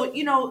 So,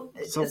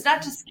 it's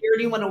not to scare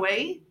anyone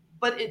away,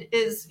 but it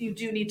is, you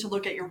do need to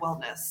look at your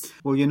wellness.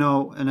 Well,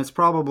 and it's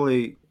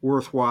probably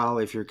worthwhile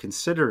if you're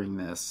considering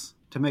this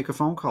to make a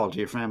phone call to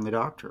your family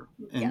doctor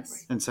and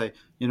say,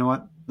 you know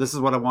what, this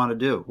is what I want to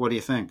do. What do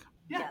you think?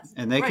 Yes.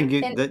 And they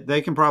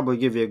they can probably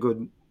give you a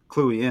good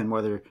clue in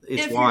whether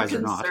it's if wise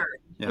you're or not.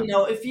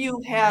 concerned. If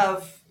you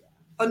have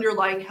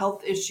underlying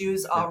health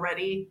issues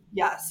already,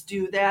 yes,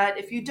 do that.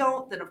 If you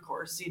don't, then of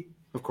course,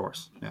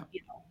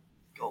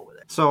 go with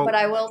it. So, what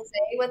I will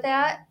say with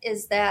that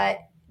is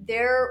that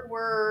there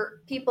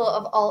were people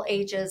of all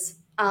ages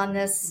on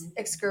this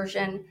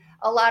excursion.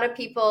 A lot of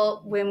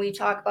people, when we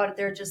talk about it,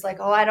 they're just like,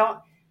 oh, I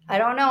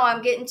don't know,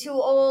 I'm getting too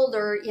old,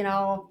 or,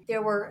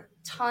 there were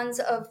tons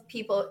of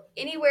people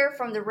anywhere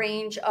from the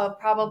range of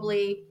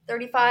probably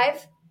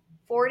 35,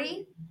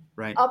 40,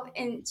 right, up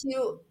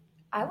into,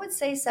 I would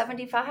say,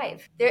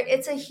 75.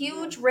 It's a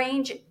huge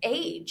range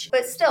age,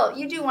 but still,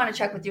 you do want to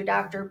check with your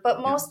doctor.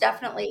 But most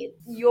definitely,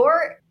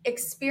 your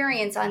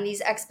experience on these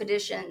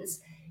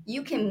expeditions,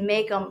 you can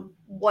make them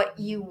what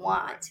you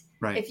want.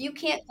 Right. If you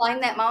can't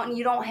climb that mountain,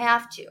 you don't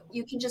have to.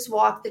 You can just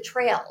walk the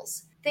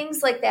trails.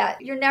 Things like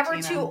that. You're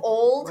never too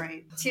old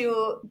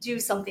to do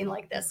something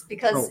like this,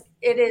 because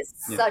it is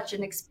such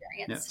an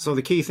experience. Yeah. So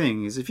the key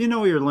thing is, if you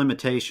know your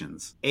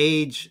limitations,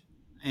 age,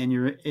 and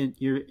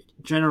you're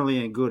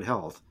generally in good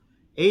health,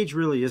 age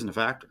really isn't a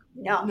factor.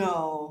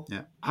 No.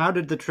 Yeah. How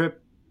did the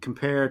trip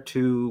compare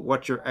to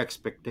what your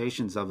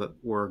expectations of it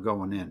were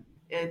going in?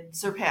 It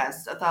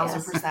surpassed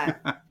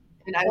 1,000%.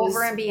 And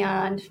and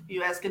beyond.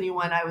 You ask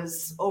anyone, I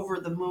was over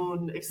the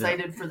moon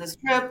excited for this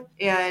trip,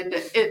 and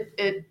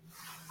it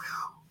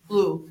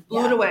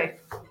blew it away.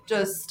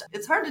 Just,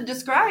 it's hard to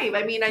describe.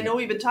 I mean, I know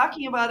we've been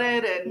talking about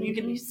it, and you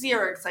can see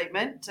our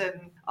excitement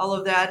and all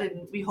of that,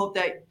 and we hope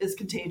that is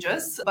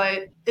contagious.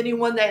 But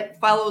anyone that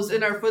follows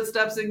in our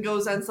footsteps and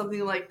goes on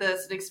something like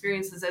this and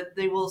experiences it,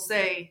 they will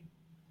say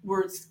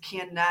words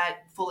cannot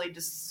fully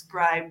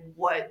describe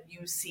what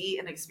you see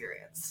and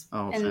experience.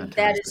 Oh, and fantastic.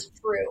 that is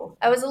true.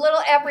 I was a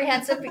little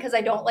apprehensive because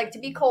I don't like to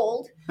be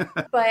cold,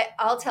 but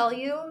I'll tell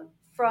you,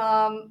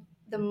 from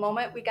the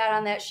moment we got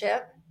on that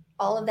ship,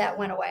 all of that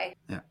went away.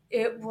 Yeah.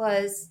 It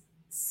was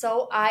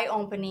so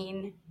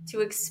eye-opening to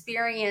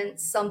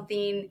experience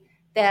something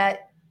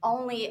that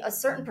only a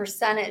certain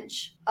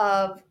percentage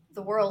of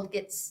the world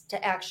gets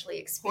to actually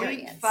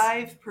experience.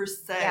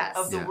 0.5%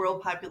 of the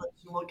world population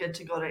will get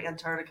to go to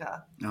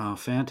Antarctica. Oh,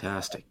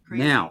 fantastic.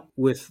 Crazy. Now,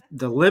 with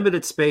the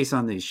limited space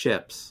on these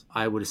ships,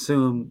 I would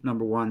assume,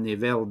 number one, the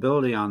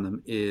availability on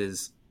them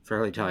is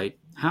fairly tight.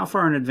 How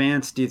far in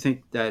advance do you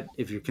think that,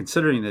 if you're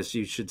considering this,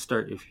 you should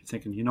start, if you're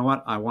thinking, you know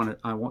what, I want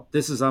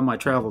this is on my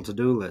travel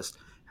to-do list.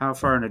 How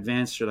far in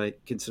advance should I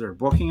consider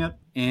booking it?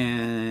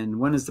 And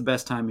when is the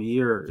best time of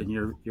year in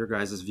your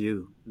guys'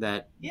 view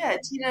that? Yeah,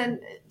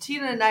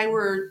 Tina and I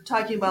were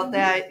talking about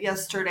that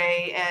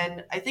yesterday,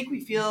 and I think we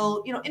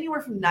feel, anywhere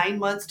from 9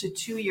 months to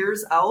 2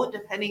 years out,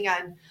 depending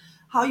on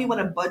how you want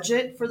to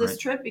budget for this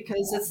trip,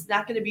 because it's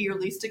not going to be your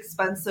least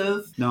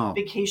expensive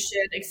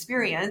vacation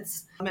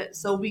experience.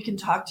 So we can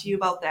talk to you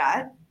about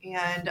that.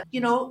 And,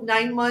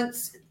 9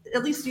 months,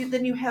 at least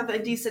then you have a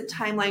decent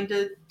timeline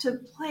to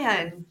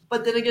plan.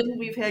 But then again,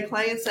 we've had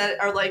clients that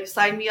are like,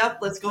 sign me up,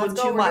 let's go in 2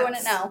 months. We're doing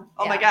it now.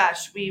 Oh my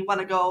gosh, we want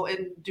to go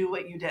and do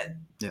what you did.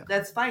 Yeah.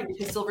 That's fine,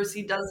 because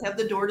Silversea does have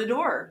the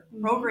door-to-door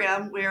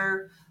program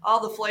where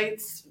all the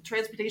flights,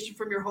 transportation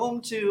from your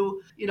home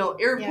to,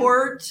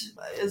 airport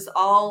is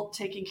all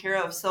taken care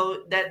of.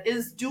 So that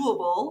is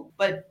doable,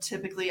 but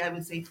typically I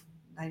would say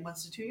 9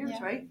 months to 2 years,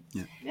 right?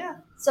 Yeah.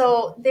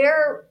 So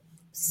their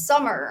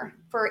summer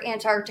for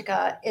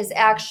Antarctica is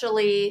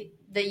actually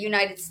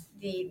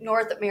the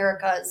North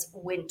America's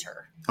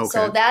winter. Okay.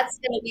 So that's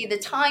going to be the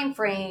time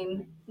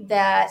frame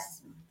that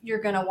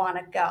you're going to want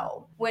to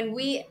go. When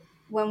we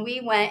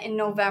went in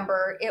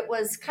November, it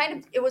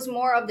was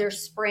more of their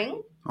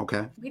spring.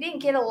 Okay. We didn't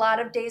get a lot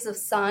of days of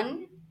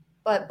sun,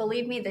 but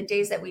believe me, the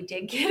days that we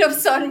did get of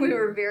sun, we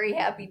were very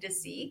happy to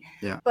see.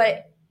 Yeah.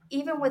 But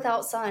even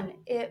without sun,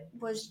 it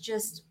was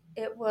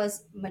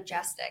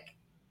majestic.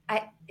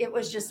 It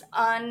was just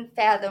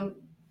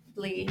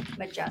unfathomably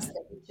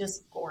majestic,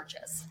 just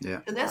gorgeous.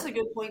 Yeah. And that's a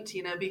good point,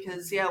 Tina,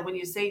 because when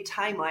you say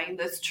timeline,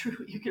 that's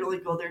true. You can only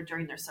go there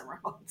during their summer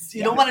months.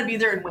 You don't want to be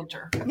there in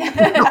winter.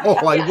 No,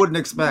 I wouldn't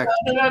expect.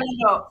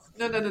 No.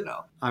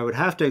 I would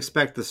have to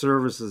expect the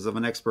services of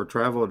an expert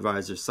travel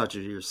advisor such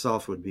as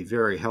yourself would be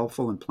very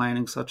helpful in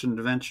planning such an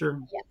adventure.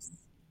 Yes,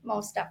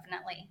 most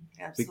definitely.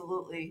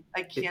 Absolutely.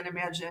 I can't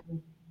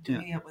imagine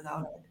doing it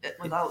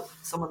without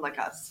someone like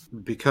us.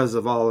 Because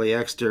of all the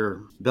extra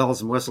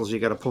bells and whistles you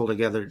got to pull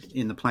together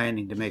in the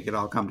planning to make it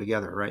all come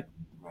together, right?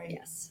 Right.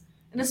 Yes.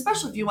 And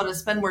especially if you want to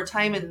spend more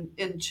time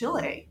in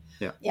Chile.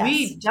 Yeah. Yes.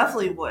 We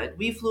definitely would.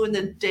 We flew in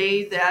the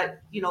day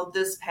that,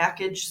 this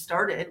package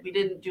started. We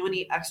didn't do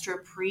any extra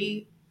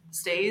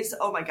pre-stays.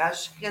 Oh my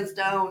gosh, hands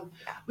down.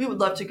 We would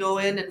love to go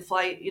in and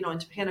fly,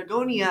 into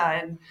Patagonia.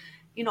 And,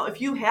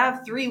 if you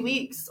have 3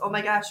 weeks, oh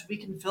my gosh, we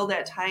can fill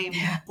that time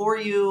for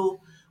you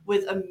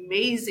with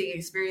amazing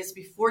experience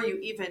before you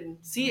even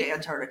see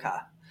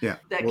Antarctica. Yeah,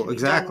 well,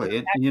 exactly.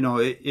 And,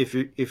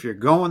 if you're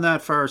going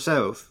that far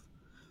south,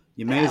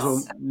 you may as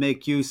well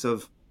make use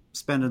of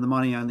spending the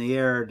money on the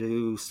air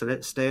to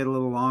stay a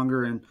little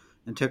longer and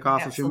tick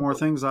off a few more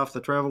things off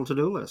the travel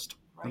to-do list.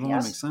 That only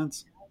makes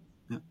sense.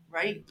 Yeah.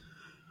 Right.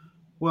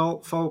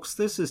 Well, folks,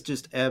 this is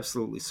just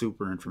absolutely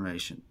super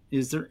information.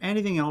 Is there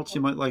anything else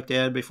you might like to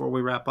add before we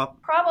wrap up?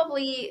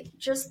 Probably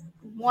just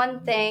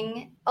one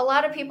thing. A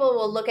lot of people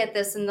will look at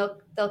this and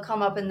they'll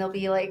come up and they'll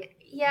be like,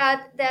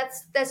 "Yeah,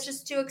 that's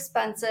just too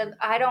expensive.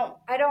 I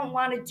don't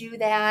want to do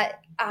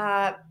that.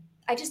 I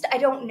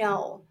don't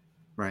know."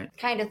 Right.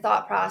 Kind of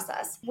thought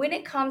process. When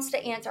it comes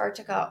to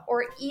Antarctica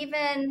or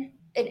even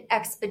an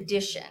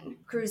expedition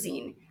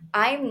cruising,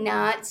 I'm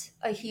not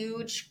a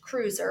huge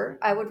cruiser.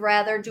 I would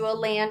rather do a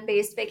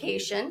land-based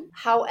vacation.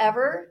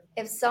 However,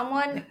 if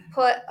someone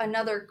put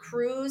another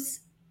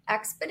cruise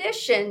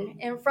expedition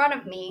in front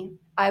of me,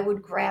 I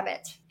would grab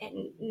it.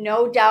 And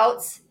no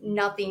doubts,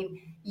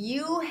 nothing.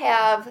 You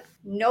have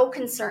no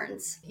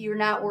concerns. You're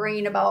not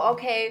worrying about,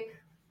 okay,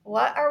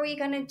 what are we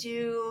going to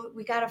do?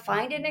 We got to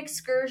find an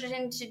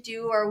excursion to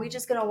do. Or are we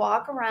just going to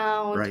walk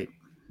around? Right.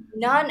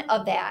 None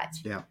of that.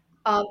 Yeah.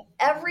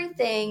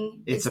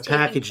 Everything it's is a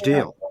package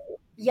deal.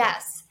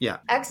 Yes. Yeah.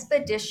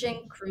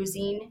 Expedition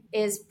cruising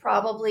is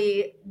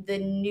probably the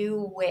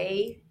new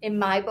way, in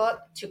my book,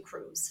 to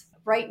cruise.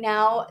 Right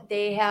now,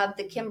 they have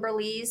the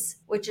Kimberleys,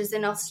 which is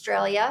in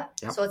Australia.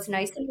 Yep. So it's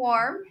nice and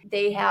warm.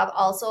 They have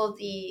also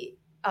the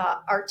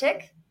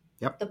Arctic,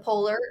 the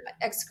polar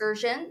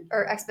excursion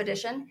or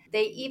expedition.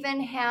 They even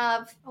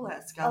have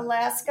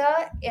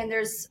Alaska, and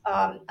there's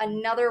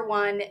another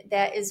one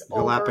that is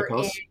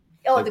Galapagos.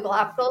 Oh, the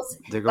Galapagos.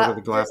 They go to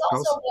the But there's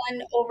Galapagos? also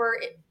one over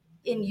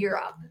in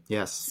Europe.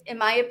 Yes. In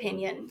my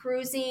opinion,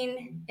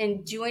 cruising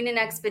and doing an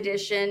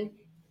expedition,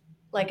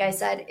 like I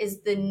said,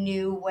 is the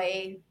new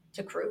way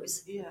to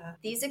cruise. Yeah.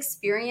 These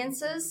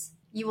experiences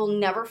you will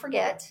never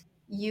forget.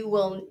 You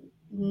will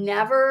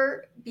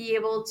never be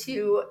able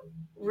to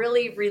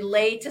really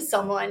relay to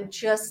someone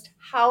just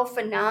how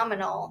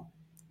phenomenal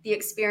the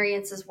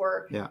experiences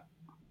were. Yeah.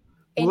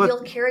 And Well,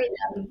 you'll carry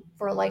them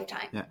for a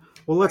lifetime. Yeah.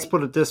 Well, let's Right.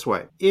 put it this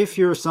way. If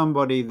you're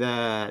somebody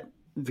that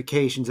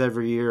vacations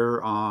every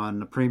year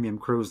on a premium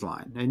cruise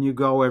line and you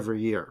go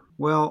every year,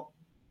 well,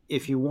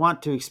 if you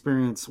want to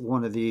experience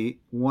one of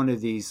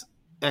these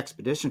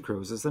expedition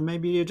cruises, then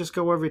maybe you just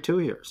go every 2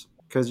 years,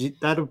 because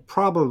that'll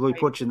probably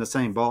put you in the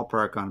same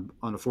ballpark on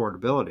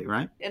affordability,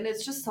 right? And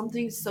it's just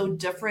something so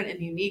different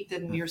and unique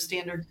than your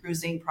standard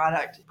cruising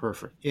product.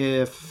 Perfect.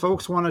 If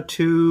folks wanted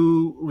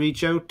to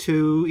reach out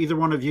to either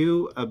one of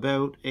you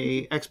about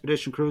a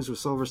expedition cruise with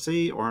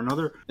Silversea or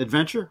another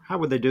adventure, how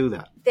would they do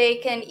that? They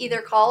can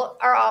either call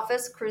our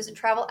office, Cruise and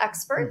Travel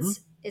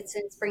Experts. It's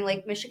in Spring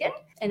Lake, Michigan,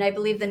 and I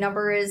believe the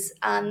number is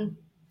on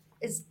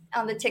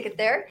the ticket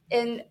there.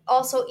 And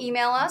also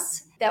email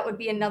us. That would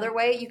be another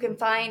way. You can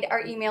find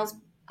our emails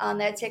on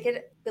that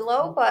ticket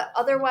below, but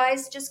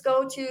otherwise just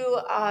go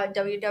to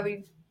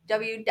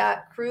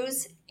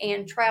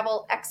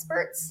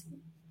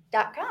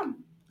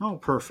www.cruiseandtravelexperts.com. Oh,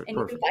 perfect. And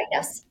you can find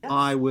us.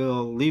 I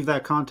will leave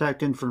that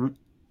contact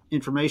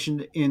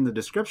information in the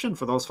description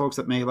for those folks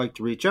that may like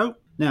to reach out.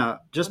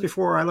 Now, just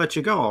before I let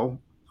you go,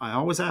 I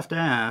always have to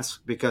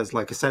ask, because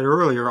like I said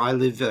earlier, I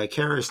live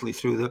vicariously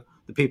through the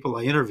people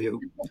I interview.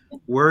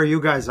 Where are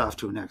you guys off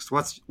to next?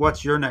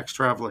 What's your next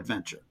travel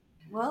adventure?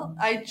 Well,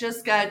 I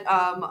just got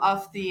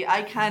off the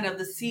Icon of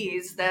the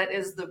Seas. That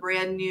is the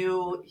brand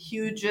new,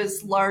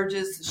 hugest,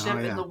 largest ship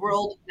in the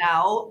world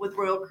now with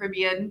Royal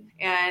Caribbean.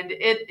 And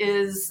it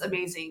is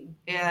amazing.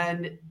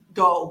 And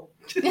go.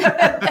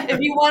 If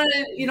you want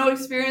to,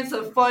 experience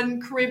a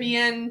fun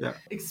Caribbean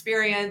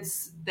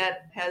experience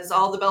that has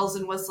all the bells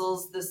and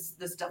whistles, this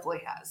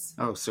definitely has.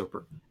 Oh,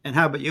 super. And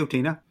how about you,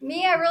 Tina?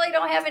 Me, I really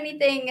don't have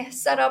anything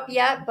set up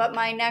yet, but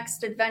my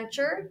next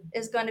adventure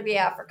is going to be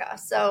Africa.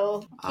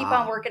 So keep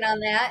on working on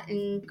that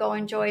and go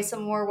enjoy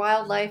some more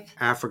wildlife.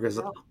 Africa's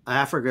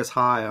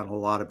high on a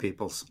lot of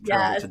people's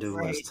travel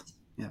to-do list.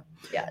 Yeah.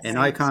 Yes. And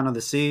Icon of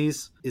the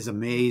Seas is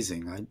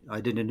amazing. I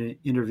did an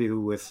interview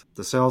with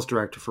the sales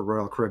director for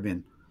Royal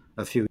Caribbean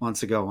a few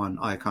months ago on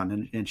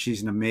Icon, and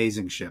she's an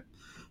amazing ship.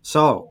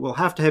 So we'll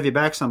have to have you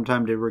back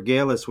sometime to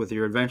regale us with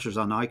your adventures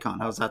on Icon.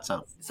 How's that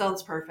sound?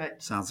 Sounds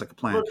perfect. Sounds like a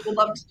plan. We'd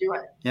love to do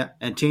it. Yeah.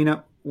 And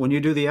Tina, when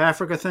you do the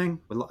Africa thing,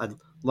 I'd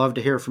love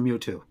to hear from you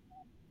too.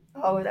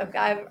 Oh,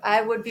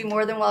 I would be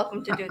more than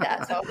welcome to do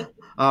that. So.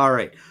 All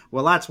right.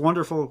 Well, that's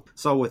wonderful.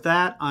 So with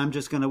that, I'm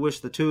just going to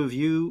wish the two of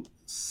you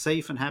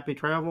safe and happy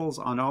travels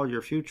on all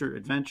your future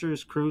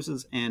adventures,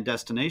 cruises, and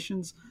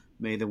destinations.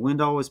 May the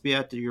wind always be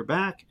at your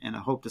back, and I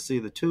hope to see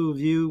the two of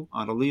you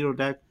on a Lido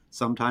deck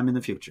sometime in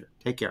the future.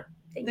 Take care.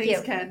 Thanks, you.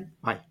 Ken.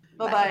 Bye.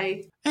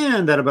 Bye-bye.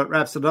 And that about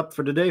wraps it up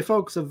for today,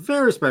 folks. A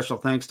very special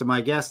thanks to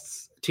my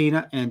guests,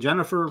 Tina and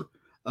Jennifer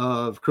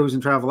of Cruise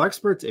and Travel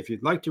Experts. If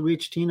you'd like to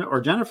reach Tina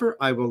or Jennifer,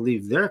 I will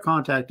leave their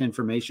contact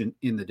information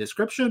in the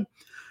description.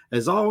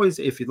 As always,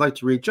 if you'd like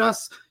to reach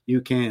us, you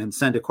can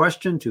send a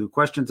question to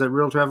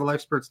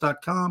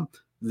questions@realtravelexperts.com,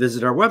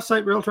 visit our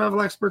website,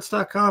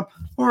 realtravelexperts.com,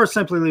 or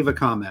simply leave a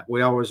comment.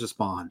 We always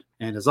respond.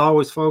 And as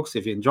always, folks,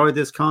 if you enjoyed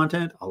this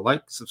content, a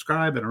like,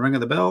 subscribe, and a ring of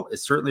the bell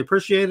is certainly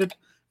appreciated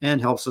and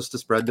helps us to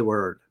spread the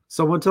word.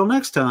 So until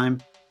next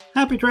time,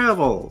 happy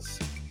travels!